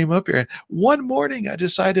 And I came up here. And one morning, I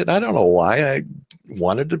decided, I don't know why, I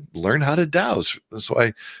wanted to learn how to dowse.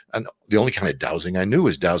 And the only kind of dowsing I knew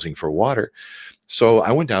was dowsing for water. So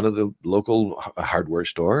I went down to the local hardware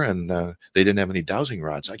store, and they didn't have any dowsing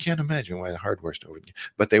rods. I can't imagine why the hardware store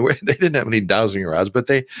but they didn't have any dowsing rods, but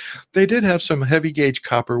they did have some heavy gauge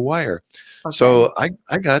copper wire. Okay. So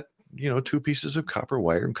I got 2 pieces of copper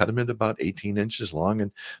wire and cut them into about 18 inches long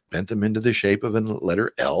and bent them into the shape of a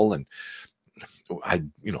letter L. And I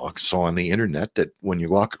saw on the internet that when you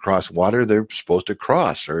walk across water, they're supposed to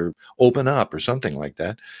cross or open up or something like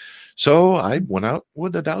that. So I went out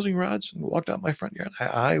with the dowsing rods and walked out my front yard.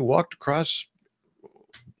 I walked across,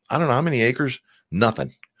 I don't know how many acres,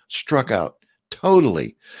 nothing. Struck out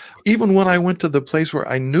totally. Even when I went to the place where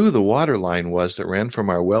I knew the water line was that ran from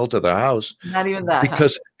our well to the house, Not even that,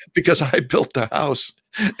 because I built the house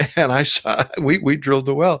and I saw we drilled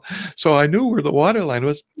the well. So I knew where the water line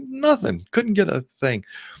was. Nothing. Couldn't get a thing.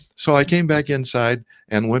 So I came back inside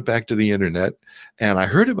and went back to the internet, and I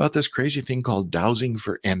heard about this crazy thing called dowsing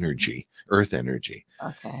for energy, earth energy.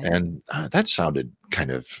 Okay. And that sounded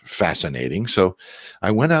kind of fascinating. So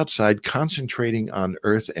I went outside concentrating on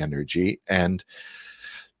earth energy and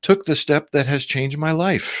took the step that has changed my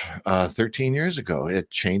life 13 years ago.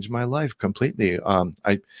 It changed my life completely.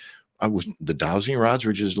 I was, the dowsing rods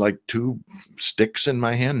were just like 2 sticks in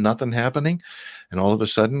my hand, nothing happening. And all of a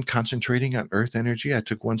sudden, concentrating on earth energy, I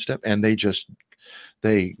took one step and they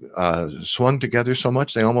swung together so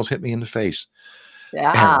much, they almost hit me in the face.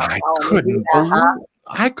 Yeah. And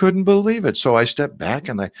I couldn't believe it. So I stepped back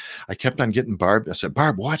and I kept on getting Barb. I said,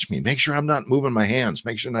 Barb, watch me. Make sure I'm not moving my hands.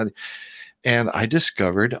 Make sure not. And I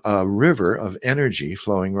discovered a river of energy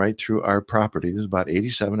flowing right through our property. This is about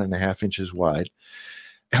 87.5 inches wide.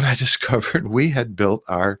 And I discovered we had built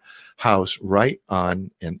our house right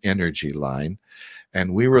on an energy line.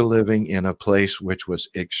 And we were living in a place which was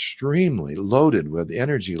extremely loaded with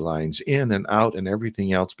energy lines in and out and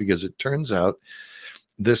everything else, because it turns out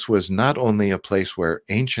this was not only a place where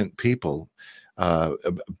ancient people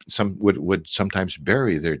some would sometimes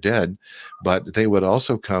bury their dead, but they would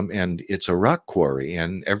also come, and it's a rock quarry.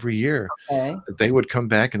 And every year they would come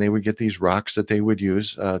back and they would get these rocks that they would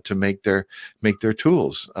use to make their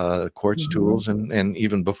tools, quartz tools, and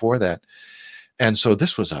even before that. And so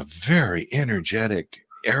this was a very energetic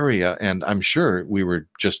area, and I'm sure we were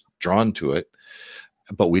just drawn to it,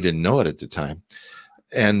 but we didn't know it at the time.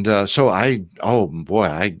 And so I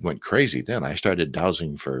went crazy then. I started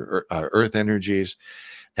dowsing for earth energies.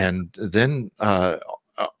 And then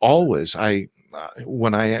always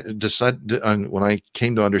when I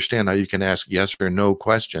came to understand how you can ask yes or no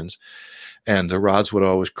questions, and the rods would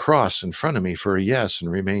always cross in front of me for a yes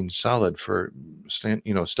and remain solid for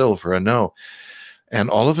still for a no. And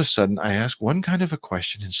all of a sudden I asked one kind of a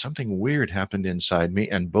question and something weird happened inside me,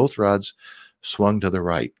 and both rods swung to the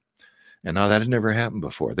right. And now that had never happened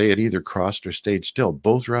before. They had either crossed or stayed still.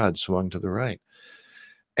 Both rods swung to the right.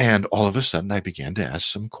 And all of a sudden, I began to ask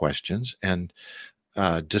some questions and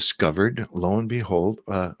discovered, lo and behold,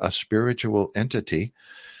 a spiritual entity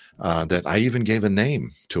that I even gave a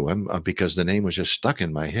name to him because the name was just stuck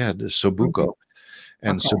in my head, Sabuko.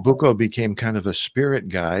 And Sabuko became kind of a spirit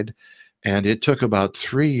guide. And it took about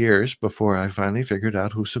 3 years before I finally figured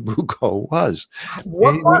out who Sabuko was.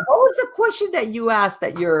 What was the question that you asked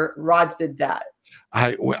that your rods did that?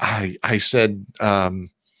 I said, it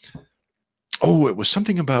was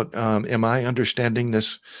something about, am I understanding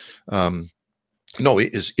this? No,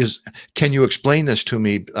 can you explain this to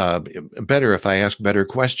me better if I ask better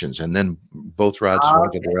questions? And then both rods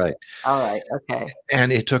swung to the right. All right. Okay.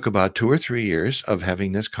 And it took about 2 or 3 years of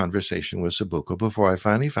having this conversation with Sabuko before I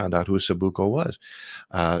finally found out who Sabuko was.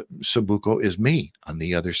 Sabuko is me on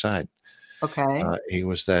the other side. Okay. He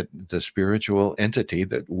was the spiritual entity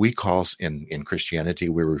that we call in Christianity,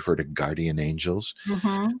 we refer to guardian angels,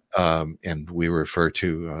 and we refer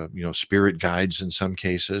to spirit guides in some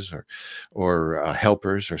cases, or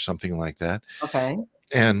helpers or something like that. Okay.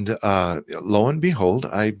 And lo and behold,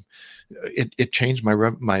 it changed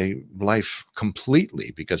my life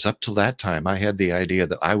completely, because up till that time I had the idea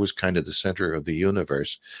that I was kind of the center of the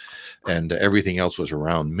universe and everything else was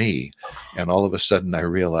around me. And all of a sudden I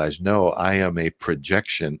realized, no, I am a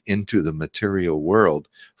projection into the material world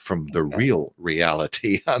from the real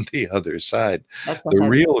reality on the other side. The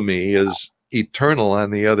real me is eternal on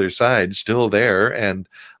the other side, still there, and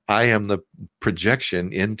I am the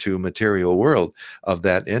projection into material world of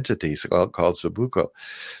that entity called Sabuko.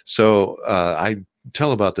 So I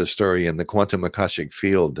tell about this story in the quantum akashic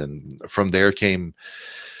field, and from there came,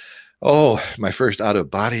 oh, my first out of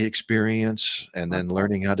body experience, and then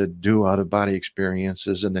learning how to do out of body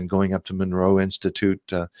experiences, and then going up to Monroe Institute,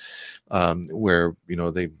 where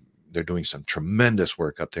they're doing some tremendous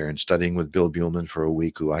work up there, and studying with Bill Buhlman for a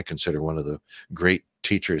week, who I consider one of the great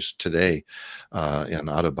teachers today in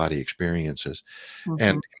out of body experiences.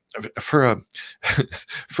 And for a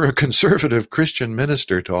for a conservative Christian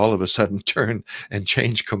minister to all of a sudden turn and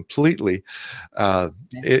change completely,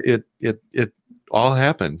 it all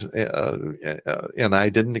happened, and I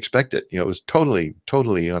didn't expect it. It was totally,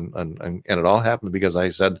 and it all happened because I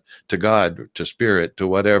said to God, to Spirit, to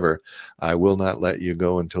whatever, I will not let you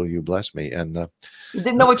go until you bless me. And you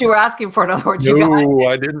didn't know what you were asking for. In other words, no,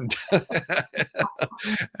 I didn't.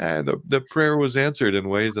 And the prayer was answered in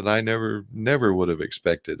ways that I never would have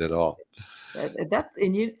expected at all.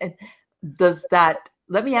 Does that?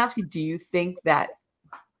 Let me ask you: do you think that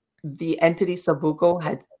the entity Sabuco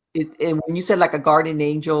had? When you said like a guardian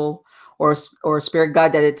angel or a spirit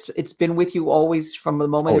guide, that it's been with you always from the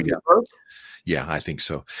moment of your birth? Yeah, I think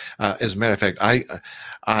so. As a matter of fact,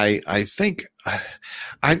 I think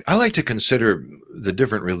I like to consider the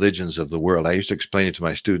different religions of the world. I used to explain it to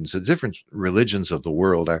my students. The different religions of the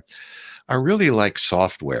world are really like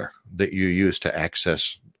software that you use to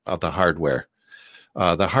access the hardware.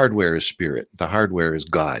 The hardware is spirit. The hardware is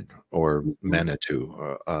God or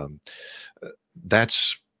Manitou.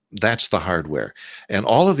 That's the hardware. And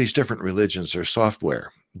all of these different religions are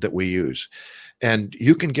software that we use. And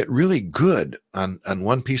you can get really good on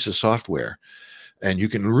one piece of software, and you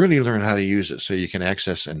can really learn how to use it so you can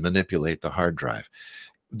access and manipulate the hard drive.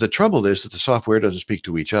 The trouble is that the software doesn't speak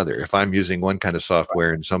to each other. If I'm using one kind of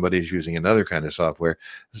software and somebody's using another kind of software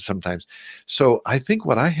sometimes. So I think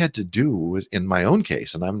what I had to do was, in my own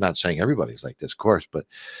case, and I'm not saying everybody's like this, of course, but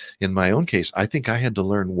in my own case, I think I had to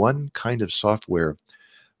learn one kind of software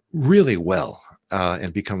really well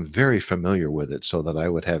and become very familiar with it so that I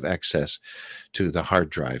would have access to the hard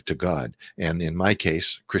drive, to God. And in my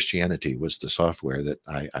case, Christianity was the software that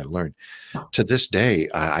I learned. To this day,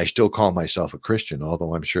 I still call myself a Christian,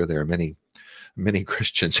 although I'm sure there are many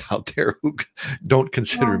Christians out there who don't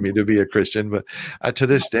consider me to be a Christian. But to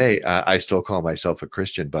this day, I still call myself a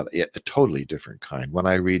Christian, but a totally different kind. When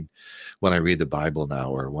I read the Bible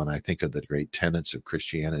now, or when I think of the great tenets of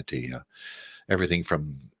Christianity, everything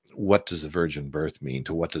from what does the virgin birth mean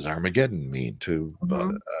to what does Armageddon mean to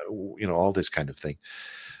all this kind of thing.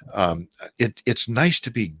 It's nice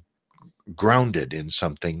to be grounded in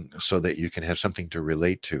something so that you can have something to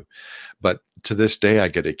relate to. But to this day, I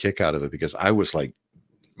get a kick out of it because I was like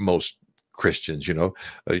most Christians,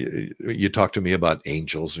 you talk to me about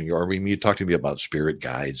angels, and you talk to me about spirit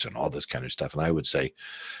guides and all this kind of stuff, and I would say,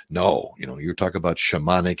 no, you're talking about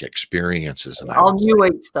shamanic experiences and all new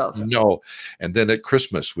age stuff. No. And then at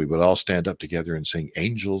Christmas, we would all stand up together and sing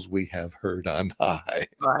 "Angels We Have Heard on High,"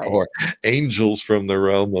 or "Angels from the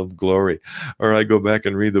Realm of Glory." Or I go back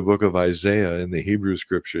and read the book of Isaiah in the Hebrew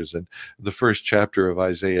Scriptures, and the first chapter of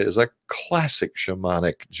Isaiah is a classic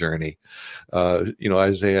shamanic journey.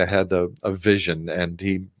 Isaiah had a vision, and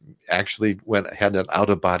he actually had an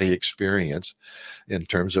out-of-body experience in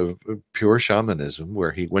terms of pure shamanism,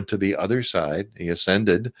 where he went to the other side. He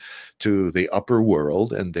ascended to the upper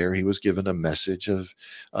world, and there he was given a message of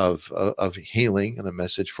healing and a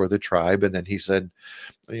message for the tribe. And then he said,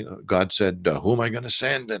 God said, who am I going to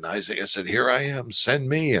send? And Isaiah said, here I am, send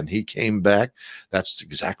me. And he came back. That's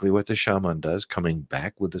exactly what the shaman does, coming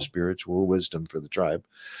back with the spiritual wisdom for the tribe.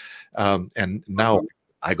 And now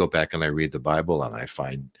I go back and I read the Bible, and I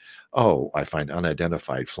find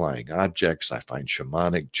unidentified flying objects. I find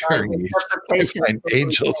shamanic journeys. I find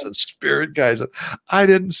angels and spirit guides. I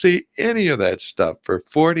didn't see any of that stuff for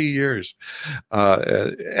 40 years.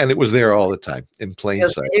 And it was there all the time in plain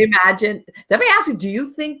sight. Can you imagine? Let me ask you, do you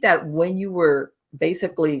think that when you were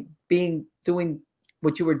basically doing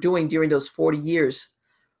what you were doing during those 40 years,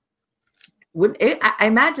 I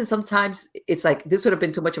imagine sometimes it's like this would have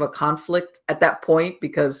been too much of a conflict at that point,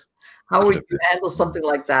 because how would you handle something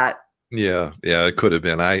like that? Yeah, it could have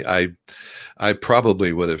been. I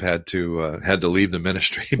probably would have had to leave the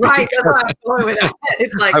ministry. Right. That's what I'm going with that.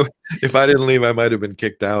 It's like if I didn't leave, I might have been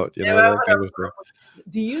kicked out. That kind of stuff.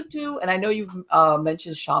 Do you do? And I know you've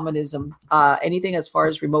mentioned shamanism. Anything as far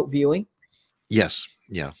as remote viewing? Yes.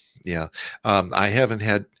 Yeah. I haven't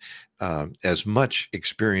had as much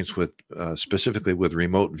experience with specifically with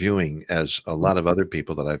remote viewing as a lot of other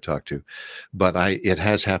people that I've talked to, but it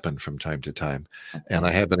has happened from time to time, and I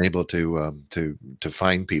have been able to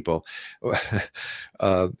find people.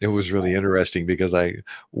 It was really interesting because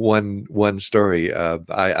one story,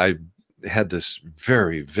 had this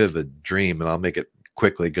very vivid dream, and I'll make it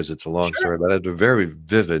quickly because it's a long Sure. story, but I had a very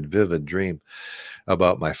vivid dream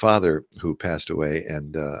about my father who passed away,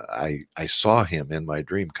 and I saw him in my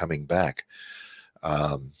dream coming back.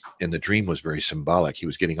 And the dream was very symbolic. He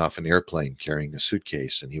was getting off an airplane carrying a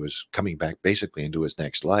suitcase, and he was coming back basically into his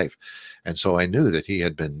next life. And so I knew that he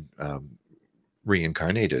had been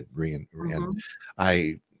reincarnated, and Mhm.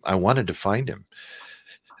 I wanted to find him.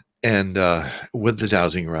 And with the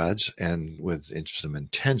dowsing rods and with some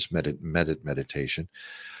intense meditation,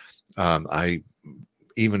 I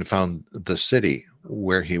even found the city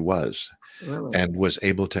where he was Really? and was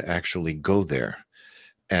able to actually go there.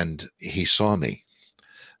 And he saw me.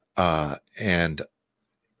 And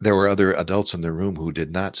there were other adults in the room who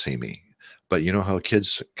did not see me. But you know how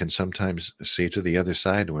kids can sometimes see to the other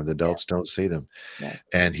side when the Yeah. adults don't see them. Yeah.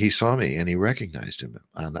 And he saw me and he recognized him.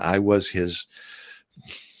 And I was his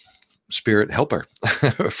spirit helper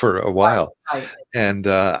for a while. Right. And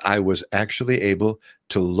I was actually able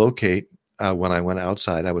to locate, when I went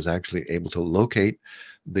outside, I was actually able to locate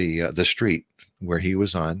the street where he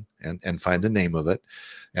was on and find the name of it.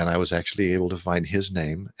 And I was actually able to find his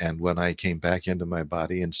name. And when I came back into my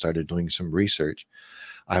body and started doing some research,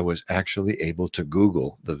 I was actually able to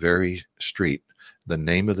Google the very street, the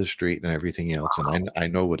name of the street and everything else. And I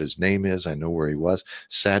know what his name is. I know where he was.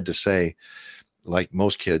 Sad to say, like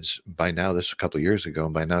most kids by now, this is a couple of years ago,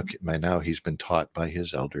 and by now he's been taught by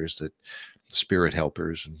his elders that spirit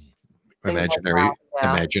helpers and Things like that.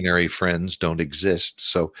 Yeah. imaginary friends don't exist.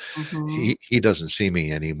 So Mhm. he doesn't see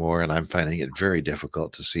me anymore, and I'm finding it very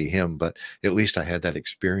difficult to see him. But at least I had that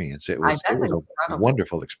experience. It That's was a incredible.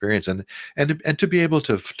 wonderful experience, and to be able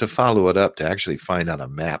to follow it up, to actually find out a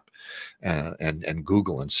map and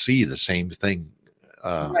Google and see the same thing.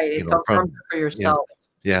 Right. It From confirms it for yeah. yourself.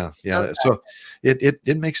 Yeah, Does yeah. that. So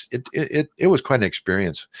it makes it was quite an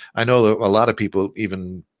experience. I know that a lot of people,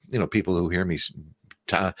 even people who hear me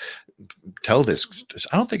t- tell this.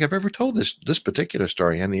 I don't think I've ever told this particular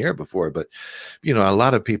story on the air before, but a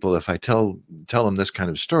lot of people, if I tell them this kind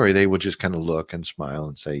of story, they would just kind of look and smile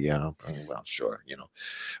and say, "Yeah, well, sure,"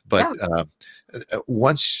 But Yeah.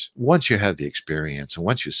 once you have the experience, and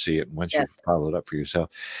once you see it, and once you Yes. follow it up for yourself,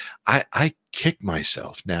 I kick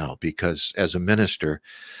myself now because as a minister,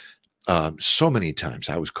 so many times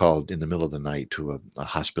I was called in the middle of the night to a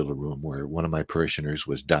hospital room where one of my parishioners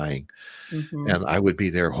was dying, Mhm. and I would be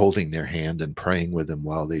there holding their hand and praying with them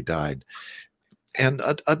while they died. And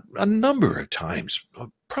a number of times,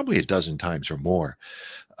 probably a dozen times or more,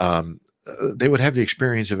 they would have the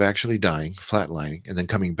experience of actually dying, flatlining, and then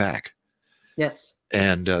coming back. Yes.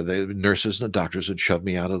 And the nurses and the doctors would shove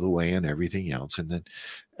me out of the way and everything else. And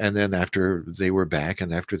then after they were back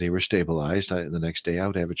and after they were stabilized, the next day I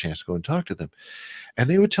would have a chance to go and talk to them. And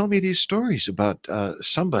they would tell me these stories about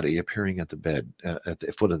somebody appearing at the bed, at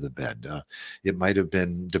the foot of the bed. It might have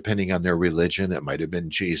been, depending on their religion, it might have been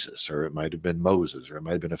Jesus, or it might have been Moses, or it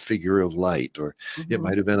might have been a figure of light, or it Mhm.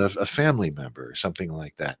 might have been a family member, or something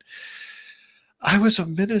like that. I was a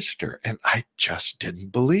minister and I just didn't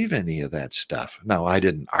believe any of that stuff. Now, I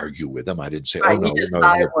didn't argue with them. I didn't say, "Oh Right. You no, just no,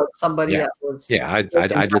 thought it was somebody yeah, that was yeah."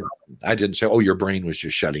 looking I didn't say, "Oh, your brain was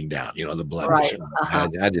just shutting down. The blood was right. shutting Uh-huh.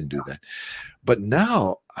 down." I didn't do that. But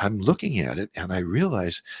now I'm looking at it and I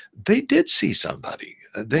realize they did see somebody.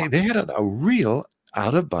 They had a real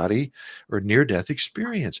out of body or near death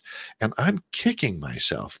experience, and I'm kicking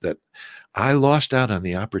myself that I lost out on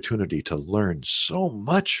the opportunity to learn so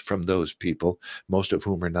much from those people, most of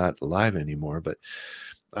whom are not alive anymore. But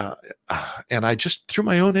uh, and I just, through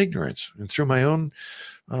my own ignorance and through my own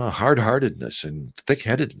hard-heartedness and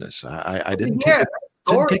thick-headedness, I Well, to didn't hear take a it,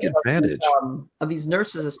 didn't story take advantage. of these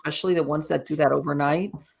nurses, especially the ones that do that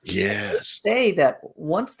overnight, Yes. say that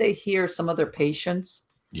once they hear some of their patients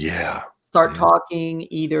Yeah. start Yeah. talking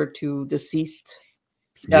either to deceased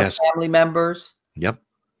Yes. family members, Yep.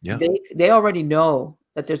 Yeah. they already know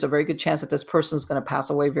that there's a very good chance that this person's going to pass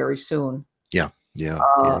away very soon. Yeah. Yeah.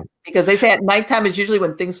 Yeah. Because they say at nighttime is usually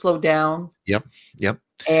when things slow down, Yep. Yep.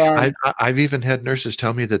 and I've even had nurses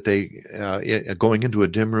tell me that they, going into a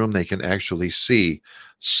dim room, they can actually see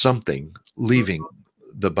something leaving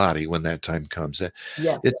the body when that time comes.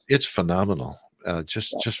 yes, It's phenomenal.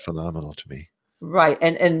 Just phenomenal to me. right,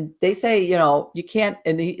 and they say, you can't,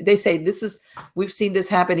 and they say this is, we've seen this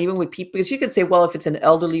happen even with people, because you could say, well, if it's an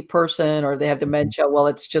elderly person or they have dementia, well,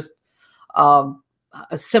 it's just um,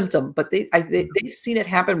 a symptom, but they've seen it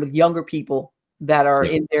happen with younger people that are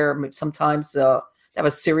Yeah. in there sometimes have a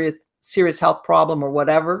serious health problem or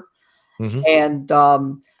whatever, Hmm. and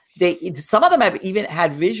some of them have even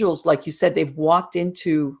had visuals, like you said, they've walked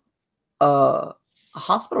into a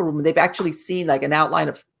hospital room and they've actually seen like an outline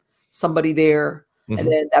of somebody there,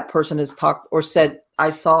 and then that person has talked or said, I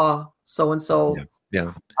saw so and so.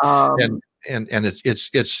 Yeah. And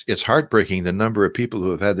it's heartbreaking, the number of people who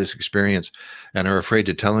have had this experience and are afraid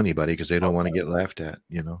to tell anybody because they don't want to get laughed at,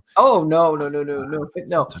 you know. Oh no.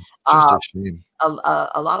 Just a shame.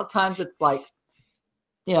 A lot of times it's like,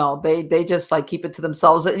 you know, they just like keep it to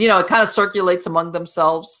themselves. You know, it kind of circulates among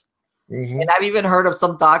themselves. And I've even heard of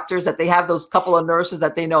some doctors that they have those couple of nurses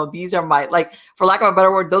that they know, these are my, like, for lack of a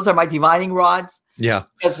better word, those are my divining rods. Yeah.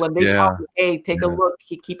 Because when they tell me, hey, take a look,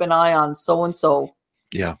 keep an eye on so and so.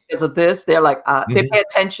 Yeah. Because of this, they're like, they pay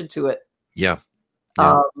attention to it. Yeah.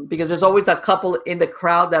 Because there's always a couple in the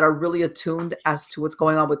crowd that are really attuned as to what's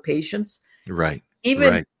going on with patients. Right.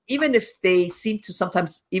 Even if they seem to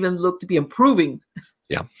sometimes even look to be improving.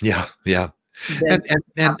 Yeah.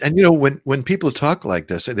 And you know, when people talk like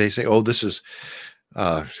this, they say, oh, this is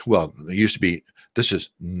well, it used to be, this is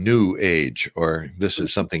new age, or this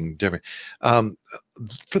is something different.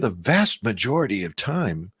 For the vast majority of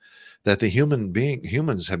time that the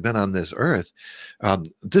humans have been on this earth,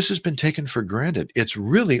 this has been taken for granted. It's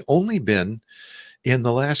really only been in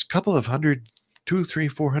the last couple of 200,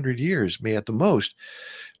 300, 400 years, may at the most,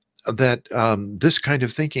 that this kind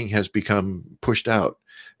of thinking has become pushed out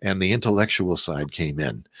and the intellectual side came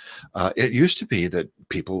in. It used to be that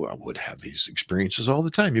people would have these experiences all the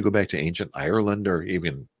time. You go back to ancient Ireland, or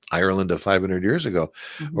even Ireland of 500 years ago,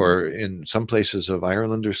 or in some places of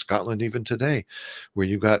Ireland or Scotland even today, where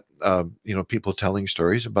you got you know, people telling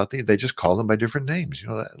stories about they just call them by different names, you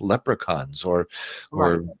know, leprechauns or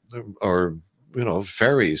you know,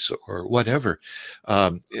 fairies or whatever.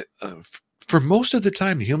 For most of the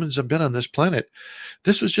time humans have been on this planet,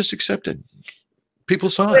 this was just accepted. People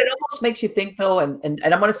saw it. It almost makes you think, though, and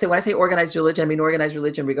I'm going to say, when I say organized religion, I mean organized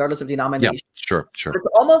religion regardless of denomination. Yeah, sure. It's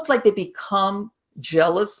almost like they become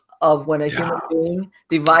jealous of when a human being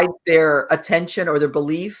divides their attention or their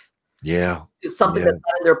belief to something that's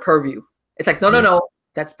not in their purview. It's like, no,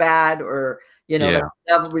 that's bad, or, you know, that's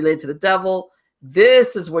devil, related to the devil.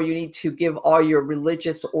 This is where you need to give all your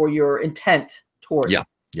religious or your intent towards.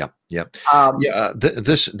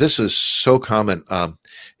 This is so common, and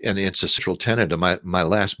it's a central tenet of my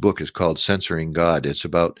last book is called Censoring God. It's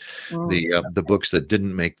about the books that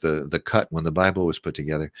didn't make the cut when the Bible was put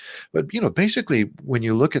together. But, you know, basically, when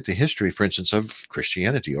you look at the history, for instance, of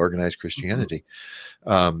Christianity, organized Christianity,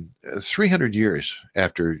 300 years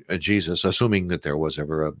after Jesus, assuming that there was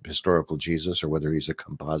ever a historical Jesus, or whether he's a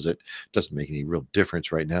composite, doesn't make any real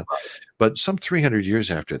difference right now. But some 300 years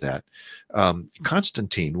after that,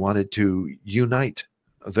 Constantine wanted to unite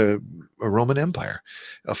the Roman Empire,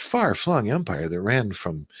 a far-flung empire that ran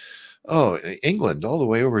from England all the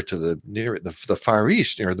way over to the Far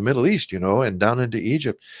East, or the Middle East, you know, and down into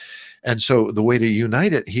Egypt. And so the way to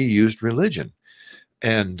unite it, he used religion,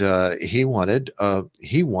 and he wanted a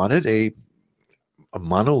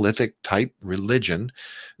monolithic type religion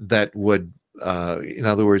that would, in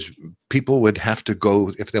other words, people would have to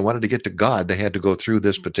go, if they wanted to get to God, they had to go through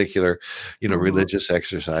this particular, you know, religious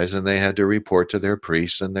exercise, and they had to report to their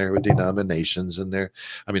priests and their denominations and their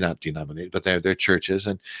churches.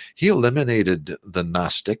 And he eliminated the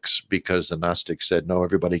Gnostics, because the Gnostics said, no,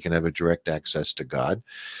 everybody can have a direct access to God.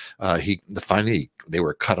 Finally, they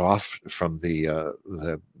were cut off from the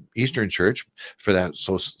Eastern Church for that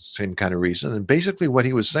same kind of reason. And basically what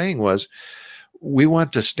he was saying was, we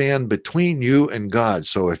want to stand between you and God.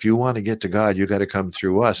 So if you want to get to God, you got to come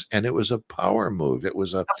through us. And it was a power move. It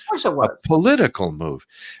was a political move.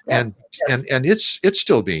 And it's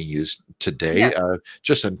still being used today.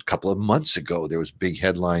 Just a couple of months ago, there was big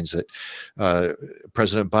headlines that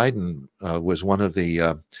President Biden was one of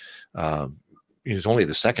the, he was only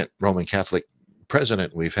the second Roman Catholic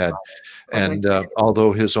president we've had. And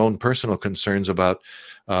although his own personal concerns about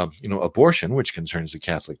abortion, which concerns the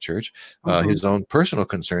Catholic Church, his own personal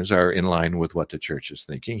concerns are in line with what the church is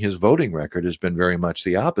thinking. His voting record has been very much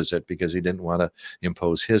the opposite, because he didn't want to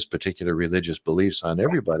impose his particular religious beliefs on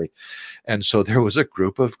everybody. And so there was a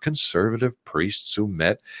group of conservative priests who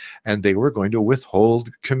met, and they were going to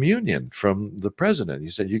withhold communion from the president. He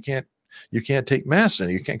said, you can't take mass,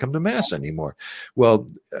 and you can't come to mass anymore. Well,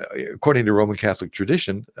 according to Roman Catholic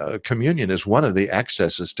tradition, communion is one of the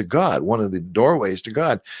accesses to God, one of the doorways to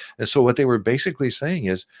God. And so what they were basically saying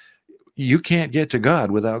is, you can't get to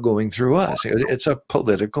God without going through us. It's a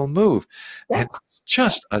political move. And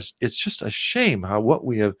it's just a shame how what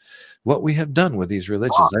we have done with these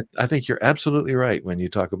religions. I think you're absolutely right when you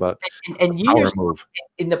talk about and power move.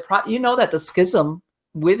 That the schism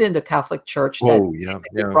within the Catholic Church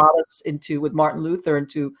that brought us with Martin Luther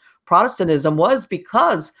into Protestantism was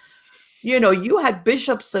because you had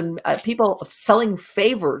bishops and people selling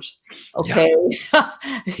favors. Yeah. Okay.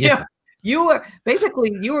 Yeah. You were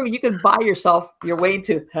basically, you could buy yourself your way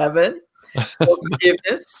into heaven or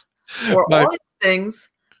forgiveness or My, all these things.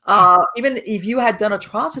 Even if you had done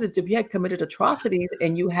atrocities, if you had committed atrocities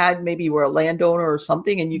and you had, maybe you were a landowner or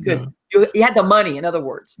something, and you could, you had the money, in other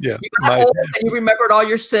words. yeah. You got old and you remembered all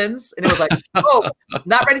your sins, and it was like, oh,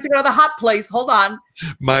 not ready to go to the hot place. Hold on.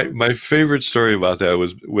 My favorite story about that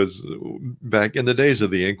was back in the days of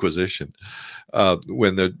the Inquisition,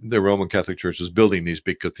 when the Roman Catholic Church was building these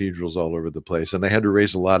big cathedrals all over the place, and they had to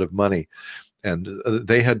raise a lot of money. And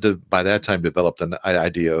they had to, by that time, developed an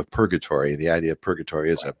idea of purgatory. The idea of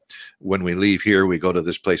purgatory is when we leave here, we go to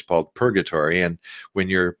this place called purgatory. And when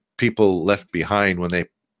your people left behind, when they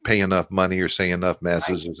pay enough money or say enough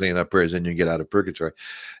masses or say enough prayers, then you get out of purgatory.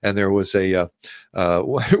 And there was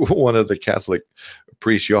one of the Catholic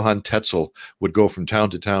priests, Johann Tetzel, would go from town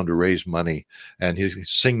to town to raise money. And he'd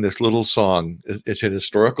sing this little song. It's an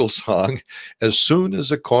historical song. As soon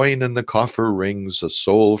as a coin in the coffer rings, a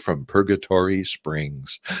soul from purgatory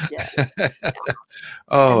springs. Yeah.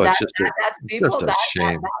 Oh, it's just a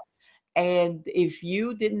shame. And if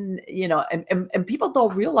you didn't, and people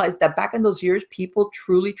don't realize that back in those years, people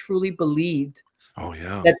truly, truly believed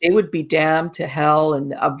that they would be damned to hell,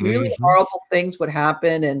 and really horrible things would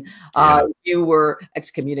happen. And you were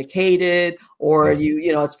excommunicated, or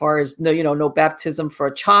as far as no baptism for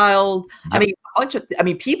a child. Yep. I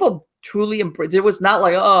mean, people truly embraced. It was not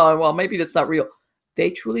like, oh, well, maybe that's not real. They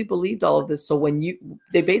truly believed all of this. So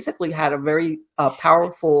they basically had a very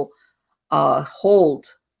powerful hold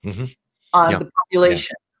on the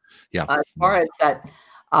population. Yeah. As far as that,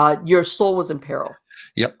 your soul was in peril.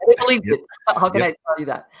 Yep. I believed it. How can I tell you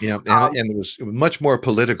that? Yeah. And it was much more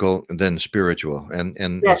political than spiritual. And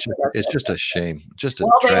it's just a shame. Just a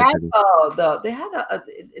tragedy. They had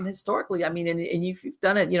and historically, I mean, and you've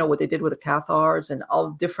done it, what they did with the Cathars and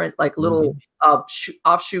all different little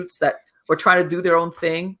offshoots that were trying to do their own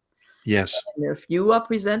thing. Yes. And if you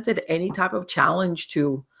presented any type of challenge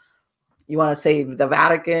to, you want to say, the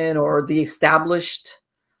Vatican or the established,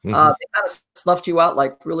 they kind of snuffed you out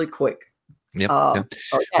really quick. And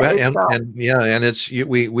it's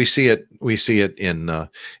we see it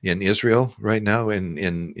in Israel right now,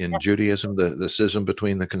 in Judaism, the schism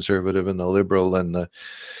between the conservative and the liberal, and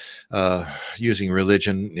the using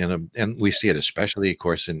religion and we see it especially, of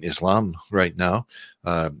course, in Islam right now.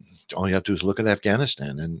 All you have to do is look at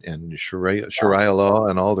Afghanistan and Sharia law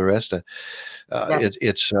and all the rest.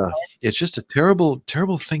 It's just a terrible,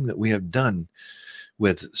 terrible thing that we have done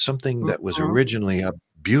with something that was originally a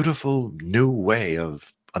beautiful new way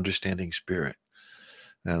of understanding spirit.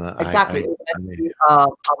 And exactly.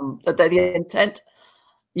 The intent,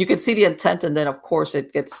 you can see the intent, and then of course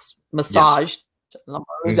it gets massaged. Yes.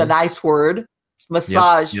 It's a nice word. It's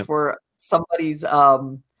massaged for somebody's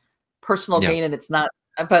personal gain, and it's not.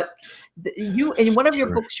 But you, in one of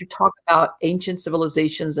your books, you talk about ancient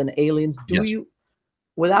civilizations and aliens. Do you,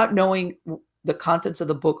 without knowing the contents of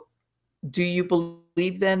the book, do you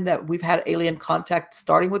believe then that we've had alien contact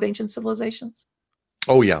starting with ancient civilizations?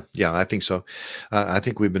 Oh, yeah. Yeah, I think so. I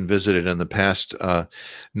think we've been visited in the past,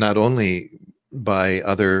 not only by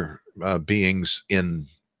other beings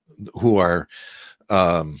who are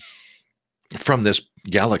from this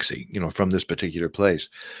galaxy, from this particular place,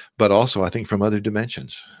 but also I think from other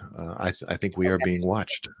dimensions. I think we are being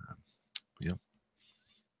watched. Yeah.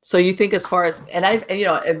 So you think, as far as, and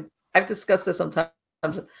I've discussed this sometimes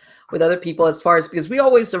with other people, as far as, because we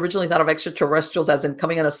always originally thought of extraterrestrials as in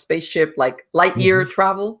coming on a spaceship, like light year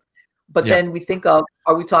travel, but then we think of,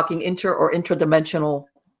 are we talking intradimensional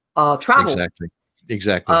travel?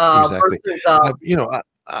 Exactly. Versus,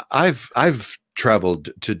 I've traveled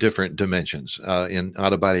to different dimensions in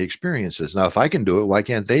out-of-body experiences. Now, if I can do it, why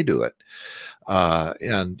can't they do it?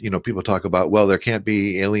 And people talk about, well, there can't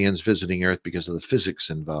be aliens visiting Earth because of the physics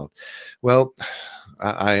involved. Well,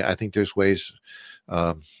 I think there's ways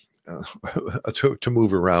to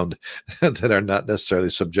move around that are not necessarily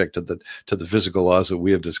subject to the physical laws that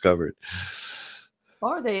we have discovered.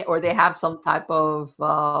 Or they have some type of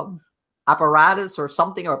apparatus or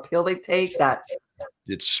something, or a pill they take that.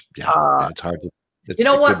 It's hard to. You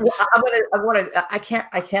know what? I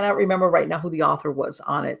cannot remember right now who the author was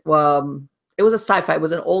on it. It was a sci-fi. It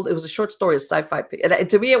was a short story, a sci-fi. And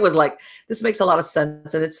to me, it was like, this makes a lot of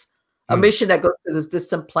sense. And it's a mission that goes to this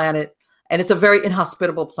distant planet, and it's a very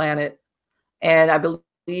inhospitable planet. And I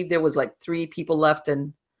believe there was 3 people left,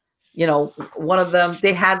 and one of them,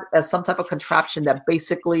 they had some type of contraption that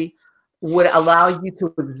basically would allow you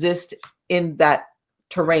to exist in that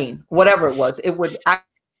terrain, whatever it was. It would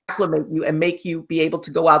acclimate you and make you be able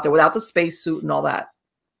to go out there without the spacesuit and all that.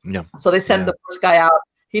 Yeah. So they send Yeah. the first guy out.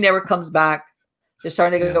 He never comes back. They're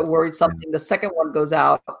starting to Yeah. get worried something. The second one goes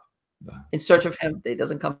out in search of him. He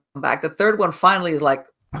doesn't come back. The third one finally is like,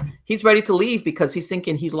 he's ready to leave because he's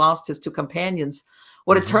thinking he's lost his two companions.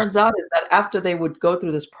 What it turns out is that after they would go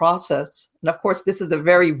through this process, and of course, this is the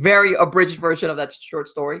very, very abridged version of that short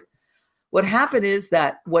story. What happened is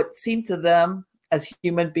that what seemed to them as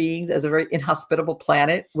human beings, as a very inhospitable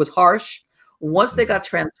planet, was harsh. Once they got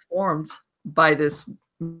transformed by this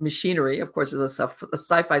machinery, of course, it's a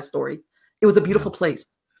sci-fi story, it was a beautiful place.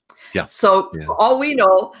 Yeah. So for all we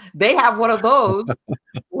know, they have one of those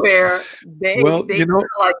where they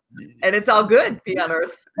like, and it's all good, be on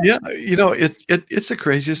Earth. Yeah, it's the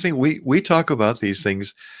craziest thing. We talk about these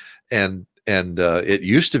things, and it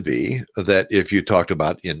used to be that if you talked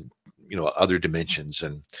about in other dimensions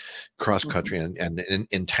and cross country and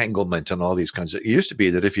entanglement and all these kinds of, it used to be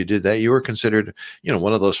that if you did that, you were considered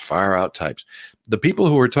one of those far out types. The people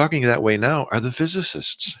who are talking that way now are the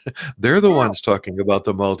physicists. They're the ones talking about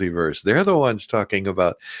the multiverse. They're the ones talking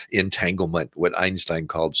about entanglement, what Einstein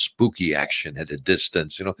called spooky action at a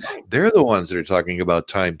distance. They're the ones that are talking about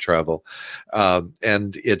time travel,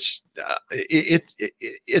 and it's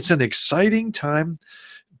an exciting time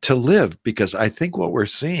to live, because I think what we're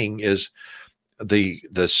seeing is the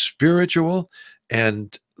spiritual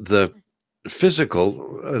and the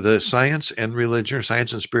physical, the science and religion,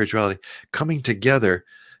 science and spirituality coming together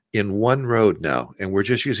in one road now. And we're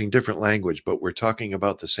just using different language, but we're talking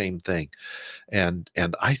about the same thing. And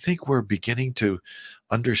I think we're beginning to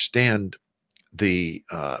understand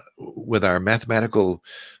with our mathematical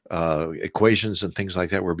equations and things like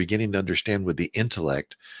that, we're beginning to understand with the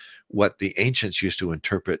intellect what the ancients used to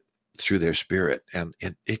interpret through their spirit. And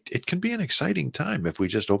it can be an exciting time if we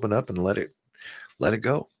just open up and let it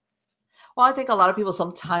go. Well, I think a lot of people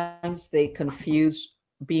sometimes they confuse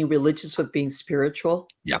being religious with being spiritual.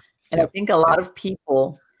 Yeah. And I think a lot of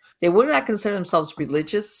people, they would not consider themselves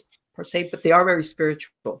religious per se, but they are very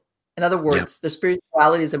spiritual. In other words, their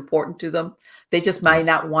spirituality is important to them. They just might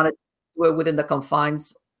not want to do it within the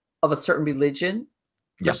confines of a certain religion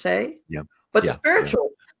per se. Yeah. But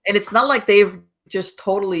spiritual. And it's not like they've just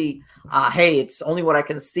totally, hey, it's only what I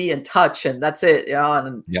can see and touch, and that's it.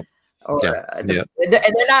 And they're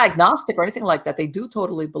not agnostic or anything like that. They do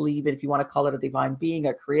totally believe it, if you want to call it a divine being,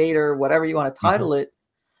 a creator, whatever you want to title it.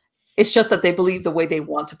 It's just that they believe the way they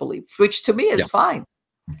want to believe, which to me is fine.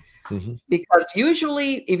 Because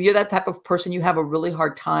usually if you're that type of person, you have a really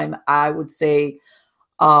hard time, I would say,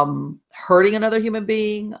 hurting another human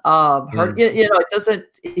being. It doesn't,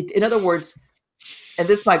 in other words, and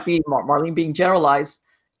this might be Marlene being generalized,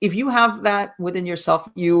 if you have that within yourself,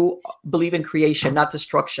 you believe in creation, not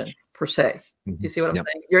destruction per se. You see what I'm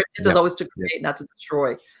saying? Your intent is always to create, not to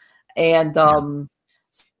destroy. And so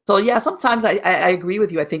sometimes I agree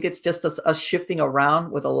with you. I think it's just a shifting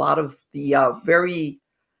around with a lot of the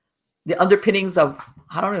the underpinnings of,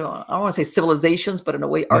 I don't want to say civilizations, but in a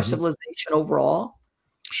way our civilization overall.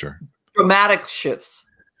 Sure. Dramatic shifts.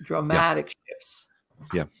 Yeah.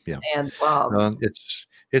 And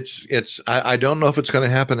I don't know if it's going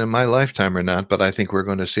to happen in my lifetime or not, but I think we're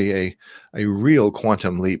going to see a real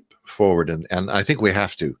quantum leap forward. And I think we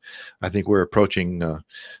have to. I think we're approaching a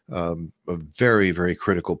very, very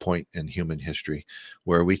critical point in human history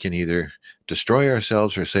where we can either destroy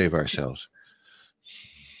ourselves or save ourselves.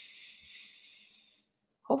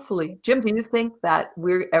 Hopefully. Jim, do you think that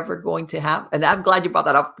we're ever going to have, and I'm glad you brought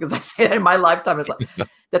that up because I say it in my lifetime, it's like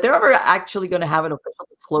that they're ever actually going to have an official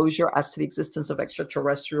disclosure as to the existence of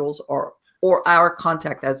extraterrestrials or our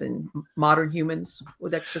contact as in modern humans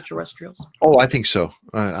with extraterrestrials? Oh, I think so.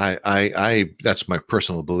 I that's my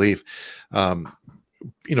personal belief.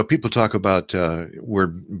 People talk about we're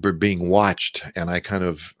being watched, and I kind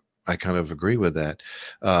of agree with that.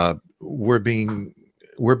 We're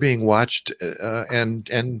being watched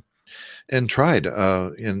and tried.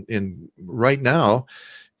 In right now,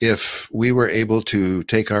 if we were able to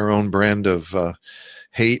take our own brand of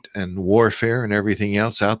hate and warfare and everything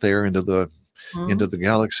else out there into the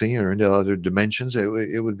galaxy or into other dimensions,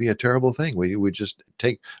 it would be a terrible thing. We would just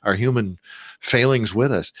take our human failings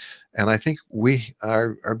with us. And I think we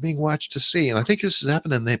are being watched to see. And I think this has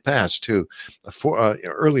happened in the past too, for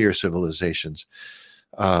earlier civilizations.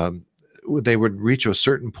 They would reach a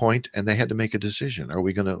certain point and they had to make a decision. Are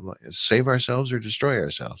we going to save ourselves or destroy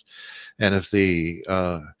ourselves? And if the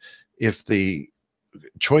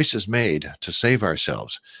choice is made to save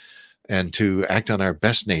ourselves and to act on our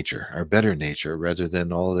best nature, our better nature, rather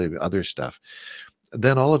than all the other stuff,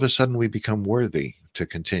 then all of a sudden we become worthy to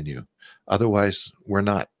continue. Otherwise, we're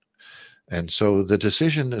not. And so the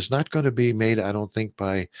decision is not going to be made, I don't think,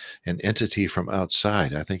 by an entity from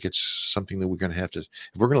outside. I think it's something that we're going to have to, if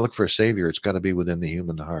we're going to look for a savior, it's got to be within the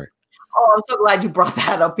human heart. Oh, I'm so glad you brought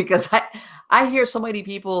that up, because I hear so many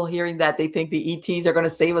people hearing that they think the ETs are going to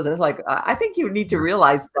save us. And it's like, I think you need to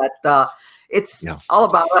realize that it's all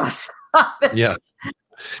about us. Yeah.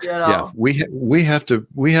 You know? Yeah, we have to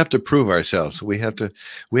prove ourselves. We have to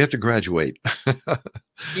graduate.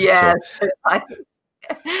 Yes. So,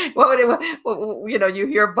 you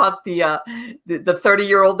hear about the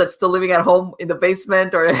 30-year-old that's still living at home in the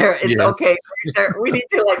basement, or it's okay. We need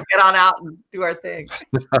to get on out and do our thing.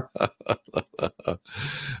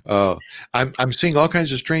 I'm seeing all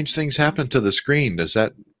kinds of strange things happen to the screen. Does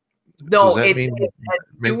that mean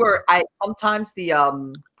sometimes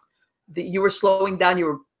you were slowing down, you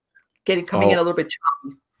were coming in a little bit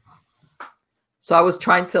choppy. So I was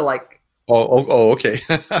trying to okay.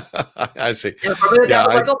 I see. Yeah, I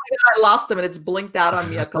was like, oh my God, I lost him, and it's blinked out on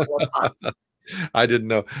me a couple of times. I didn't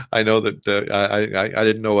know. I know that I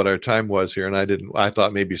didn't know what our time was here, and I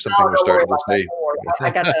thought maybe something was starting to say. I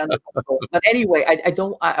got that under control. But anyway,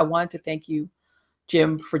 I wanted to thank you,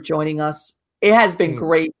 Jim, for joining us. It has been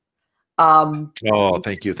great.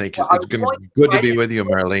 Thank you. It's good to be with you,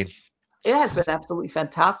 Marlene. It has been absolutely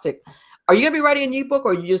fantastic. Are you going to be writing a new book,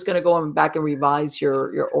 or are you just going to go back and revise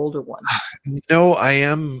your older one? No, I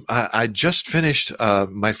am. I just finished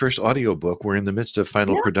my first audiobook. We're in the midst of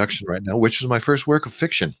final production right now, which is my first work of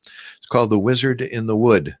fiction. It's called The Wizard in the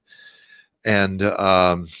Wood. And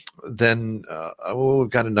then we've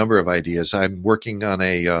got a number of ideas. I'm working on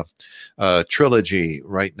a trilogy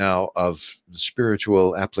right now of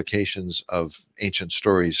spiritual applications of ancient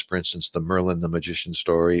stories. For instance, the Merlin the Magician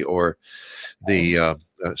story, or the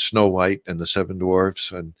Snow White and the Seven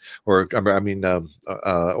Dwarfs, or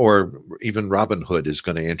even Robin Hood is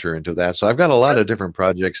going to enter into that. So I've got a lot of different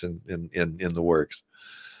projects in the works.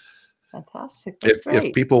 Fantastic.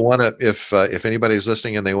 If people want to, if anybody's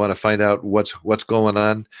listening and they want to find out what's going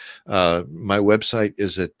on, my website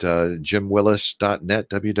is at jimwillis.net,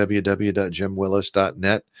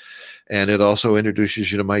 www.jimwillis.net. And it also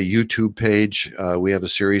introduces you to my YouTube page. We have a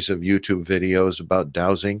series of YouTube videos about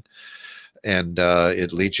dowsing. And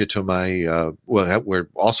it leads you to my, we're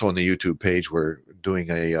also on the YouTube page. We're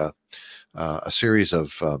doing a series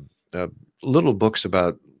of little books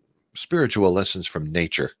about spiritual lessons from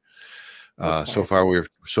nature. Okay. So far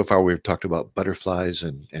we've talked about butterflies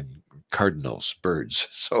and cardinals, birds.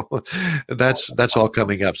 So that's all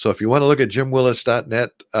coming up. So if you want to look at jimwillis.net,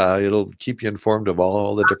 it'll keep you informed of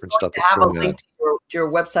all the different stuff that's going on. I have a link to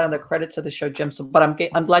your website and the credits of the show, Jim. So, but I'm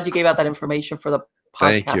glad you gave out that information for the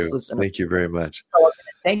podcast listeners. Thank you very much. So,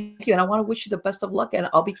 thank you, and I want to wish you the best of luck. And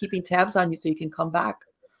I'll be keeping tabs on you so you can come back.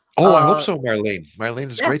 Oh, I hope so, Marlene. Marlene,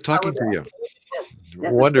 it's great talking to you. Yes,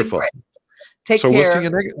 wonderful. Take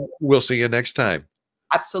care. We'll see you next time.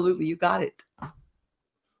 Absolutely. You got it.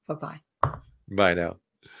 Bye-bye. Bye now.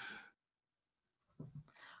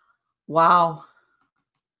 Wow.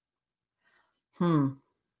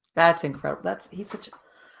 That's incredible. Let me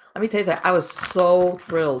tell you that I was so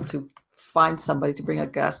thrilled to find somebody to bring a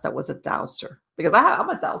guest that was a dowser, because I'm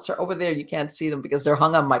a dowser. Over there, you can't see them because they're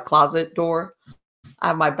hung on my closet door. I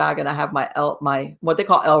have my bag and I have my what they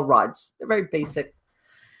call L rods. They're very basic.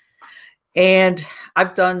 And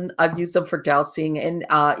I've used them for dowsing. And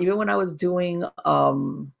even when I was doing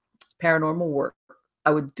paranormal work,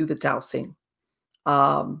 I would do the dowsing.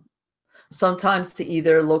 Sometimes to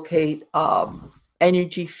either locate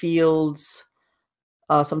energy fields,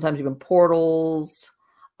 sometimes even portals.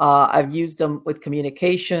 I've used them with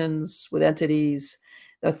communications, with entities.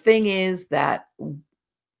 The thing is that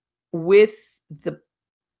with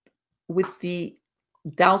the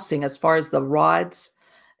dowsing, as far as the rods,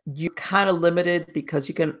 you're kind of limited, because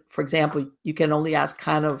you can, for example, you can only ask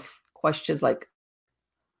kind of questions like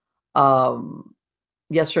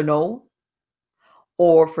yes or no.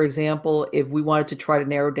 Or, for example, if we wanted to try to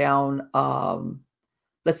narrow down,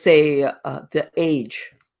 let's say the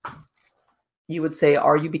age, you would say,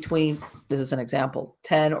 are you between, this is an example,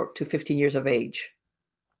 10 to 15 years of age?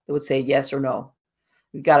 It would say yes or no.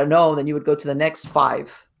 You got to know, then you would go to the next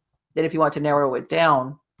 5. Then if you want to narrow it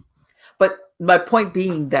down. But my point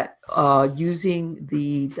being that using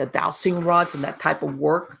the dowsing rods and that type of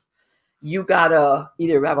work, you got to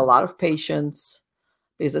either have a lot of patience,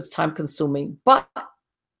 because it's time consuming. But a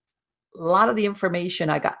lot of the information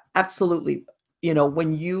I got, absolutely,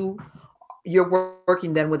 when you're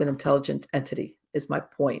working then with an intelligent entity, is my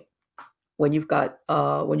point. When you've got,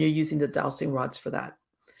 when you're using the dowsing rods for that.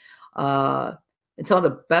 And some of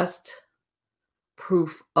the best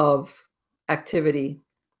proof of activity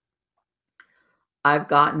I've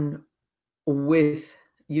gotten with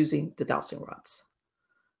using the dowsing rods.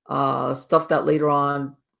 Stuff that later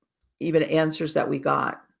on, even answers that we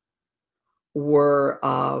got were,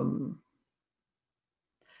 as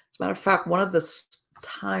a matter of fact, one of the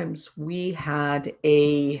times we had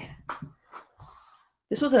this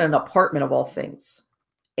was in an apartment of all things.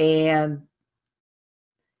 And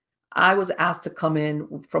I was asked to come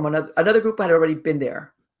in from another group had already been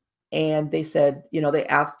there. And they said, they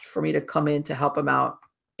asked for me to come in to help them out.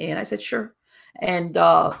 And I said, sure. And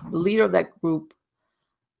the leader of that group,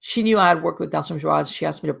 she knew I had worked with dowsing rods. She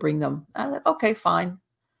asked me to bring them. I said, okay, fine.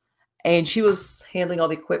 And she was handling all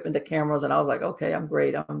the equipment, the cameras. And I was like, okay, I'm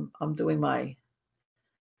great. I'm doing my.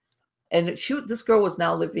 And this girl was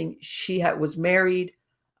now living. She was married,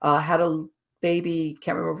 had a baby.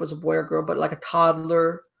 Can't remember if it was a boy or girl, but like a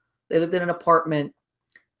toddler. They lived in an apartment.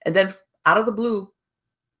 And then out of the blue,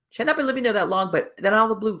 she had not been living there that long, but then out of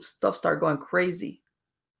the blue, stuff started going crazy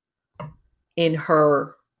in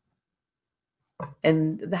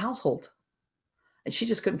the household. And she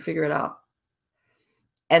just couldn't figure it out.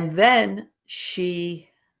 And then the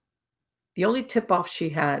only tip-off she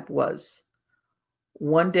had was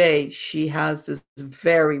one day she has this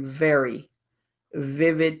very, very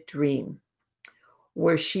vivid dream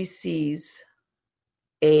where she sees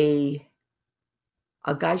a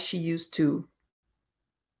guy she used to,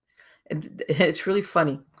 and it's really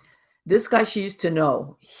funny. This guy she used to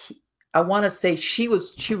know, I want to say she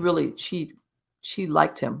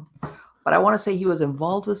liked him, but I want to say he was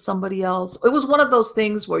involved with somebody else. It was one of those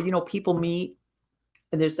things where, people meet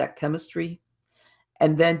and there's that chemistry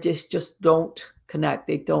and then just don't connect.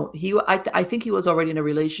 They don't, I think he was already in a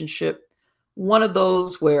relationship. One of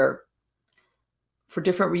those where for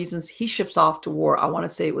different reasons, he ships off to war. I want to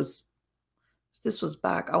say this was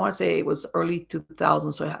back. I want to say it was early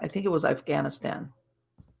 2000s. So I think it was Afghanistan.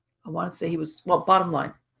 I want to say bottom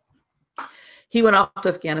line, he went off to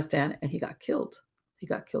Afghanistan and he got killed. He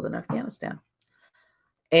got killed in Afghanistan.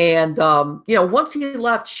 And, once he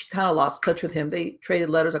left, she kind of lost touch with him. They traded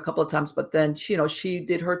letters a couple of times, but then, she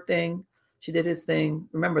did her thing. She did his thing.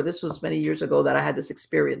 Remember, this was many years ago that I had this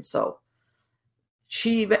experience. So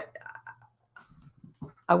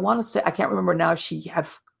I want to say, I can't remember now if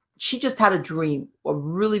she just had a dream, a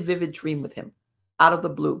really vivid dream with him out of the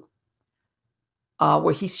blue,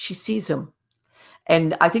 where she sees him.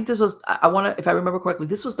 And I think this was, if I remember correctly,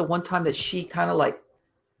 this was the one time that she kind of like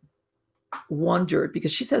wondered,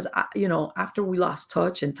 because she says, after we lost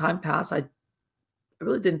touch and time passed, I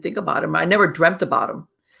really didn't think about him. I never dreamt about him.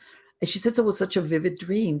 And she says it was such a vivid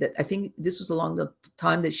dream that I think this was along the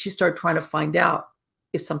time that she started trying to find out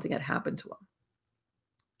if something had happened to him.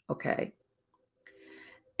 Okay.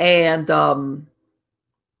 And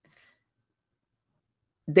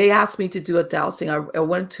they asked me to do a dowsing. I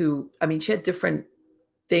went to, she had different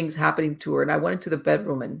things happening to her, and I went into the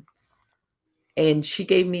bedroom and she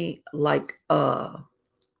gave me like a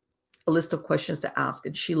list of questions to ask,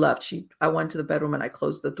 and she left. I went to the bedroom and I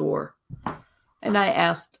closed the door, and I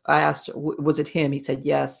asked was it him? He said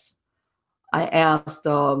yes. I asked,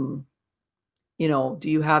 do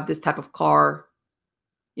you have this type of car?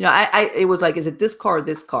 It was like, is it this car or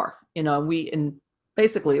this car? And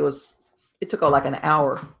basically it took like an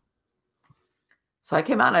hour. So I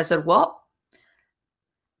came out and I said, well,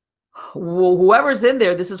 whoever's in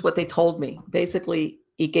there, this is what they told me. Basically,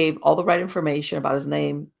 he gave all the right information about his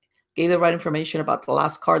name, gave the right information about the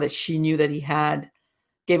last car that she knew that he had,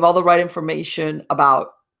 gave all the right information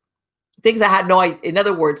about things I had no idea. In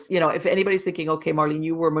other words, if anybody's thinking, okay, Marlene,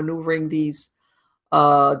 you were maneuvering these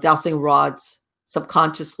dowsing rods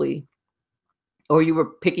subconsciously, or you were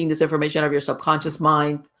picking this information out of your subconscious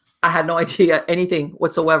mind, I had no idea anything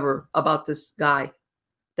whatsoever about this guy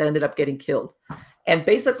that ended up getting killed. And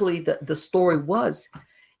basically the story was,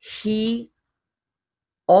 he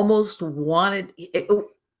almost wanted,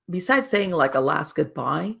 besides saying like a last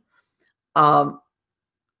goodbye, all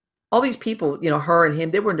these people, her and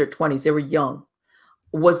him, they were in their 20s, they were young,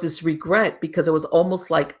 was this regret, because it was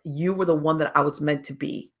almost like you were the one that I was meant to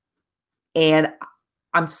be. And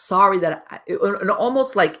I'm sorry that and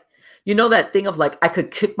almost like, that thing of like, I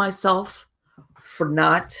could kick myself for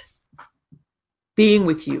not being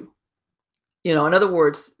with you. In other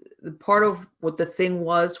words, part of what the thing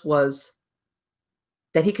was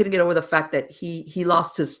that he couldn't get over the fact that he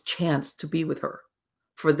lost his chance to be with her,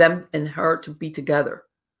 for them and her to be together,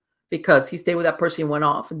 because he stayed with that person and went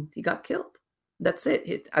off and he got killed. That's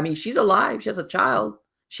it. She's alive. She has a child.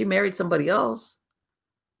 She married somebody else.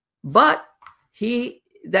 But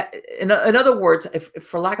in other words, if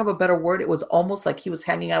for lack of a better word, it was almost like he was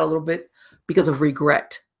hanging out a little bit because of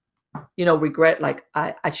regret. Regret, like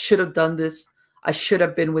I should have done this. I should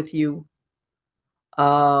have been with you.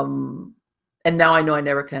 And now I know I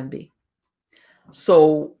never can be.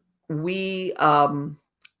 So we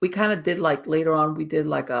kind of did, like, later on, we did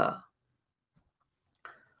like a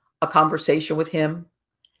conversation with him.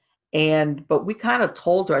 But we kind of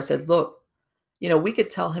told her, I said, look, we could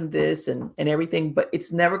tell him this and everything, but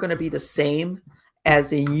it's never going to be the same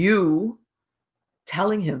as in you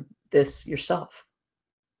telling him this yourself.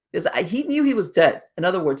 Because he knew he was dead. In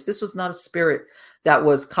other words, this was not a spirit that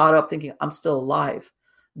was caught up thinking, I'm still alive.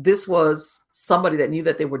 This was somebody that knew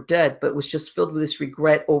that they were dead, but was just filled with this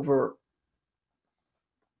regret over,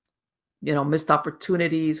 missed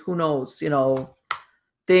opportunities, who knows,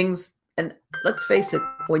 things. And let's face it,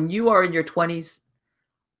 when you are in your 20s,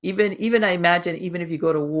 even I imagine, even if you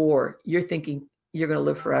go to war, you're thinking you're going to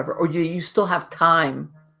live forever, or you still have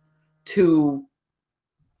time to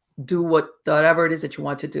do whatever it is that you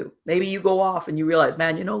want to do. Maybe you go off and you realize,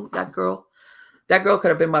 man, that girl could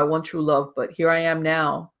have been my one true love, but here I am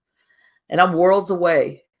now and I'm worlds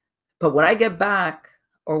away. But when I get back,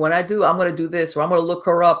 or when I do, I'm going to do this, or I'm going to look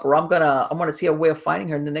her up, or I'm going to see a way of finding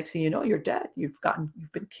her. And the next thing you know, you're dead. You've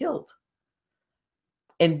been killed.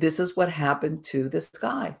 And this is what happened to this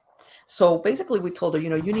guy. So basically we told her,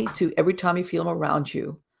 you need to, every time you feel him around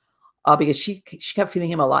you, because she kept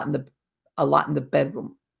feeling him a lot in the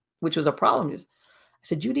bedroom, which was a problem. I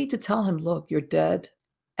said, you need to tell him, look, you're dead,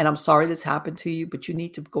 and I'm sorry this happened to you, but you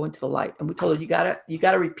need to go into the light. And we told her, you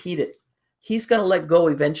gotta repeat it. He's gonna let go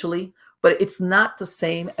eventually, but it's not the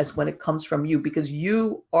same as when it comes from you, because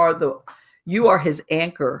you are his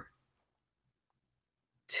anchor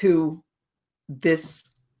to this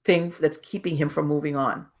thing that's keeping him from moving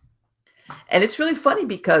on. And it's really funny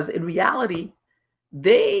because in reality,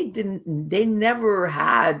 they never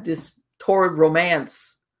had this torrid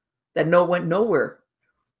romance that went nowhere.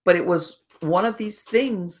 But it was one of these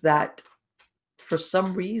things that for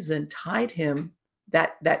some reason tied him,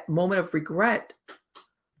 that moment of regret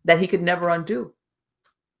that he could never undo.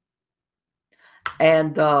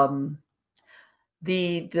 And the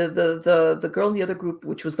girl in the other group,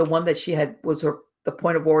 which was the one that she had, was the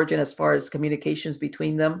point of origin as far as communications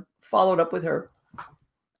between them, followed up with her.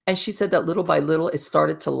 And she said that little by little, it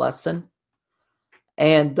started to lessen.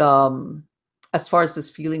 And as far as this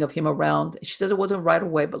feeling of him around, she says it wasn't right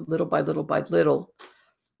away, but little by little by little.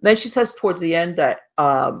 Then she says towards the end that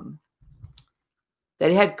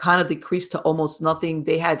it had kind of decreased to almost nothing.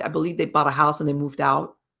 I believe they bought a house and they moved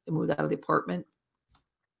out. They moved out of the apartment.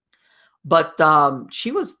 But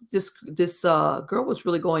this girl was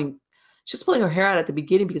really going, she's pulling her hair out at the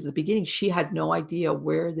beginning, because at the beginning she had no idea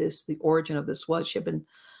where the origin of this was. She had been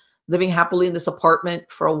living happily in this apartment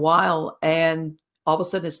for a while, and all of a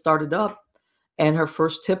sudden it started up. And her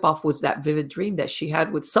first tip off was that vivid dream that she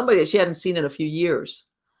had with somebody that she hadn't seen in a few years.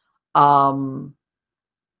 That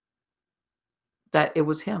it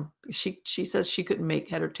was him. She says she couldn't make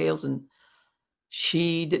head or tails, and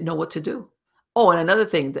she didn't know what to do. Oh, and another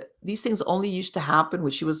thing, that these things only used to happen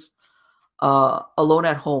when she was alone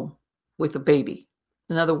at home with a baby.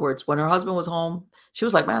 In other words, when her husband was home, she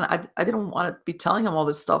was like, man, I didn't want to be telling him all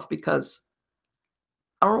this stuff because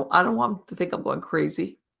I don't want him to think I'm going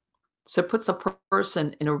crazy. So it puts a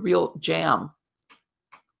person in a real jam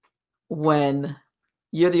when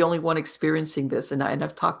you're the only one experiencing this. And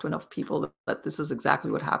I've talked to enough people that this is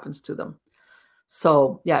exactly what happens to them.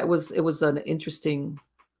 So yeah, it was an interesting,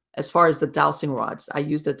 as far as the dowsing rods, I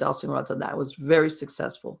used the dowsing rods on that. It was very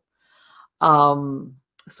successful.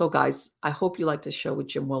 So guys, I hope you like the show with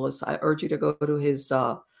Jim Willis. I urge you to go to his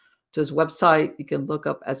website. You can look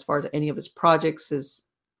up as far as any of his projects, his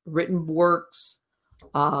written works,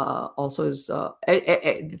 also his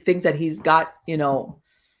things that he's got,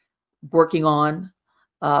 working on.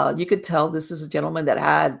 You could tell this is a gentleman that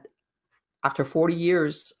had, after 40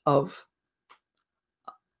 years of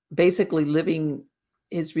basically living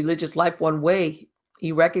his religious life one way,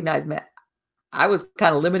 he recognized, man, I was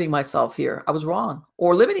kind of limiting myself here. I was wrong,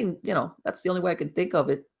 or limiting, that's the only way I can think of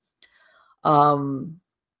it. So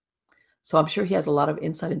I'm sure he has a lot of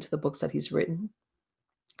insight into the books that he's written.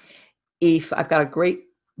 If I've got a great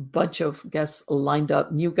bunch of guests lined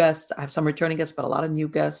up, new guests, I have some returning guests, but a lot of new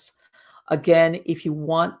guests. Again, if you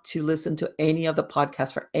want to listen to any of the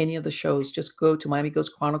podcasts for any of the shows, just go to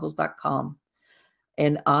MiamiGhostChronicles.com,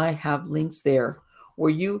 and I have links there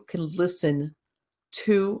where you can listen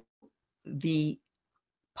to the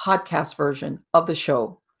podcast version of the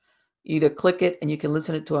show. You either click it and you can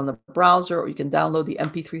listen to it on the browser, or you can download the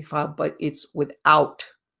MP3 file, but it's without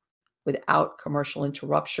commercial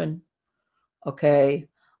interruption. Okay.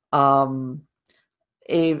 Otherwise,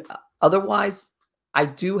 I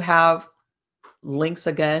do have links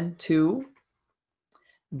again to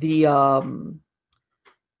the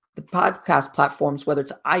the podcast platforms, whether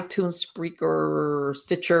it's iTunes, Spreaker,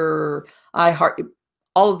 Stitcher, iHeart,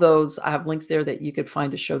 all of those, I have links there that you could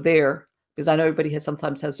find the show there, because I know everybody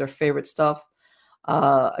sometimes has their favorite stuff.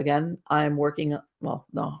 Again, I'm working. Well,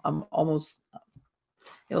 no, I'm almost.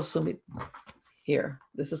 It'll soon be here.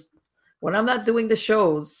 This is when I'm not doing the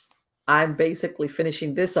shows. I'm basically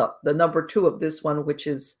finishing this up, the number 2 of this one, which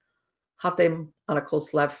is Hatem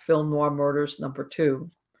Anakoslav Film Noir Murders number 2.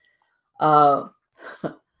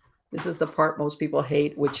 This is the part most people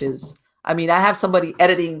hate, which is, I mean, I have somebody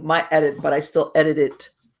editing my edit, but I still edit it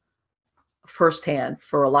firsthand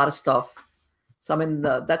for a lot of stuff. So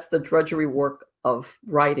that's the drudgery work of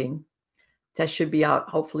writing. That should be out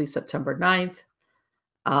hopefully September 9th.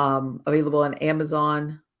 Available on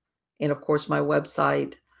Amazon and of course my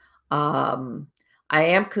website. I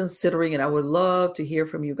am considering, and I would love to hear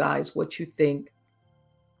from you guys what you think,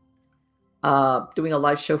 doing a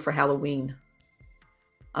live show for Halloween.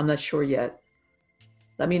 I'm not sure yet.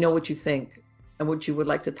 Let me know what you think and what you would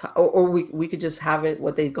like to talk, or we could just have it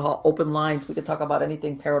what they call open lines. We could talk about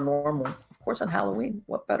anything paranormal. Of course, on Halloween,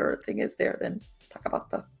 what better thing is there than talk about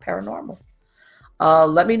the paranormal?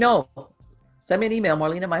 Let me know. Send me an email,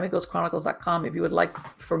 Marlene@MiamiGhostChronicles.com, if you would like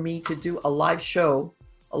for me to do a live show,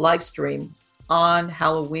 a live stream on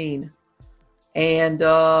Halloween. And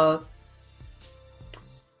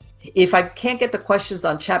if I can't get the questions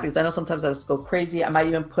on chat, because I know sometimes I just go crazy, I might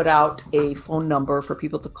even put out a phone number for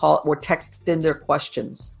people to call or text in their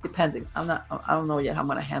questions. Depending. I don't know yet how I'm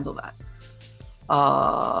going to handle that.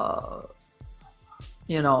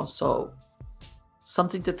 So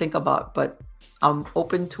something to think about, but I'm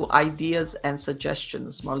open to ideas and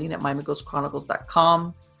suggestions.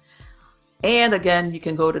 Marlene@MiamiGhostChronicles.com. And again, you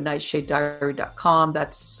can go to nightshadediary.com.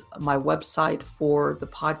 That's my website for the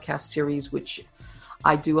podcast series, which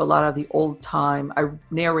I do a lot of the I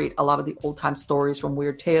narrate a lot of the old time stories from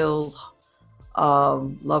Weird Tales,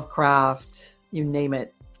 Lovecraft, you name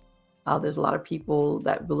it. There's a lot of people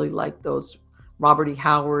that really like those. Robert E.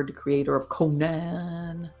 Howard, creator of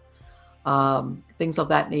Conan, things of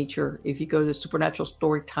that nature. If you go to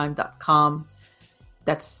supernaturalstorytime.com,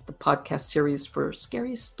 that's the podcast series for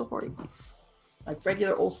scary stories, like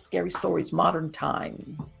regular old scary stories, modern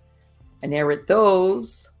time. I narrate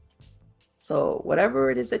those. So whatever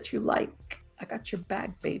it is that you like, I got your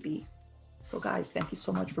back, baby. So guys, thank you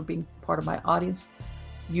so much for being part of my audience.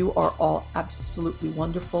 You are all absolutely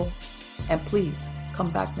wonderful. And please come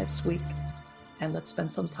back next week and let's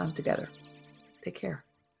spend some time together. Take care.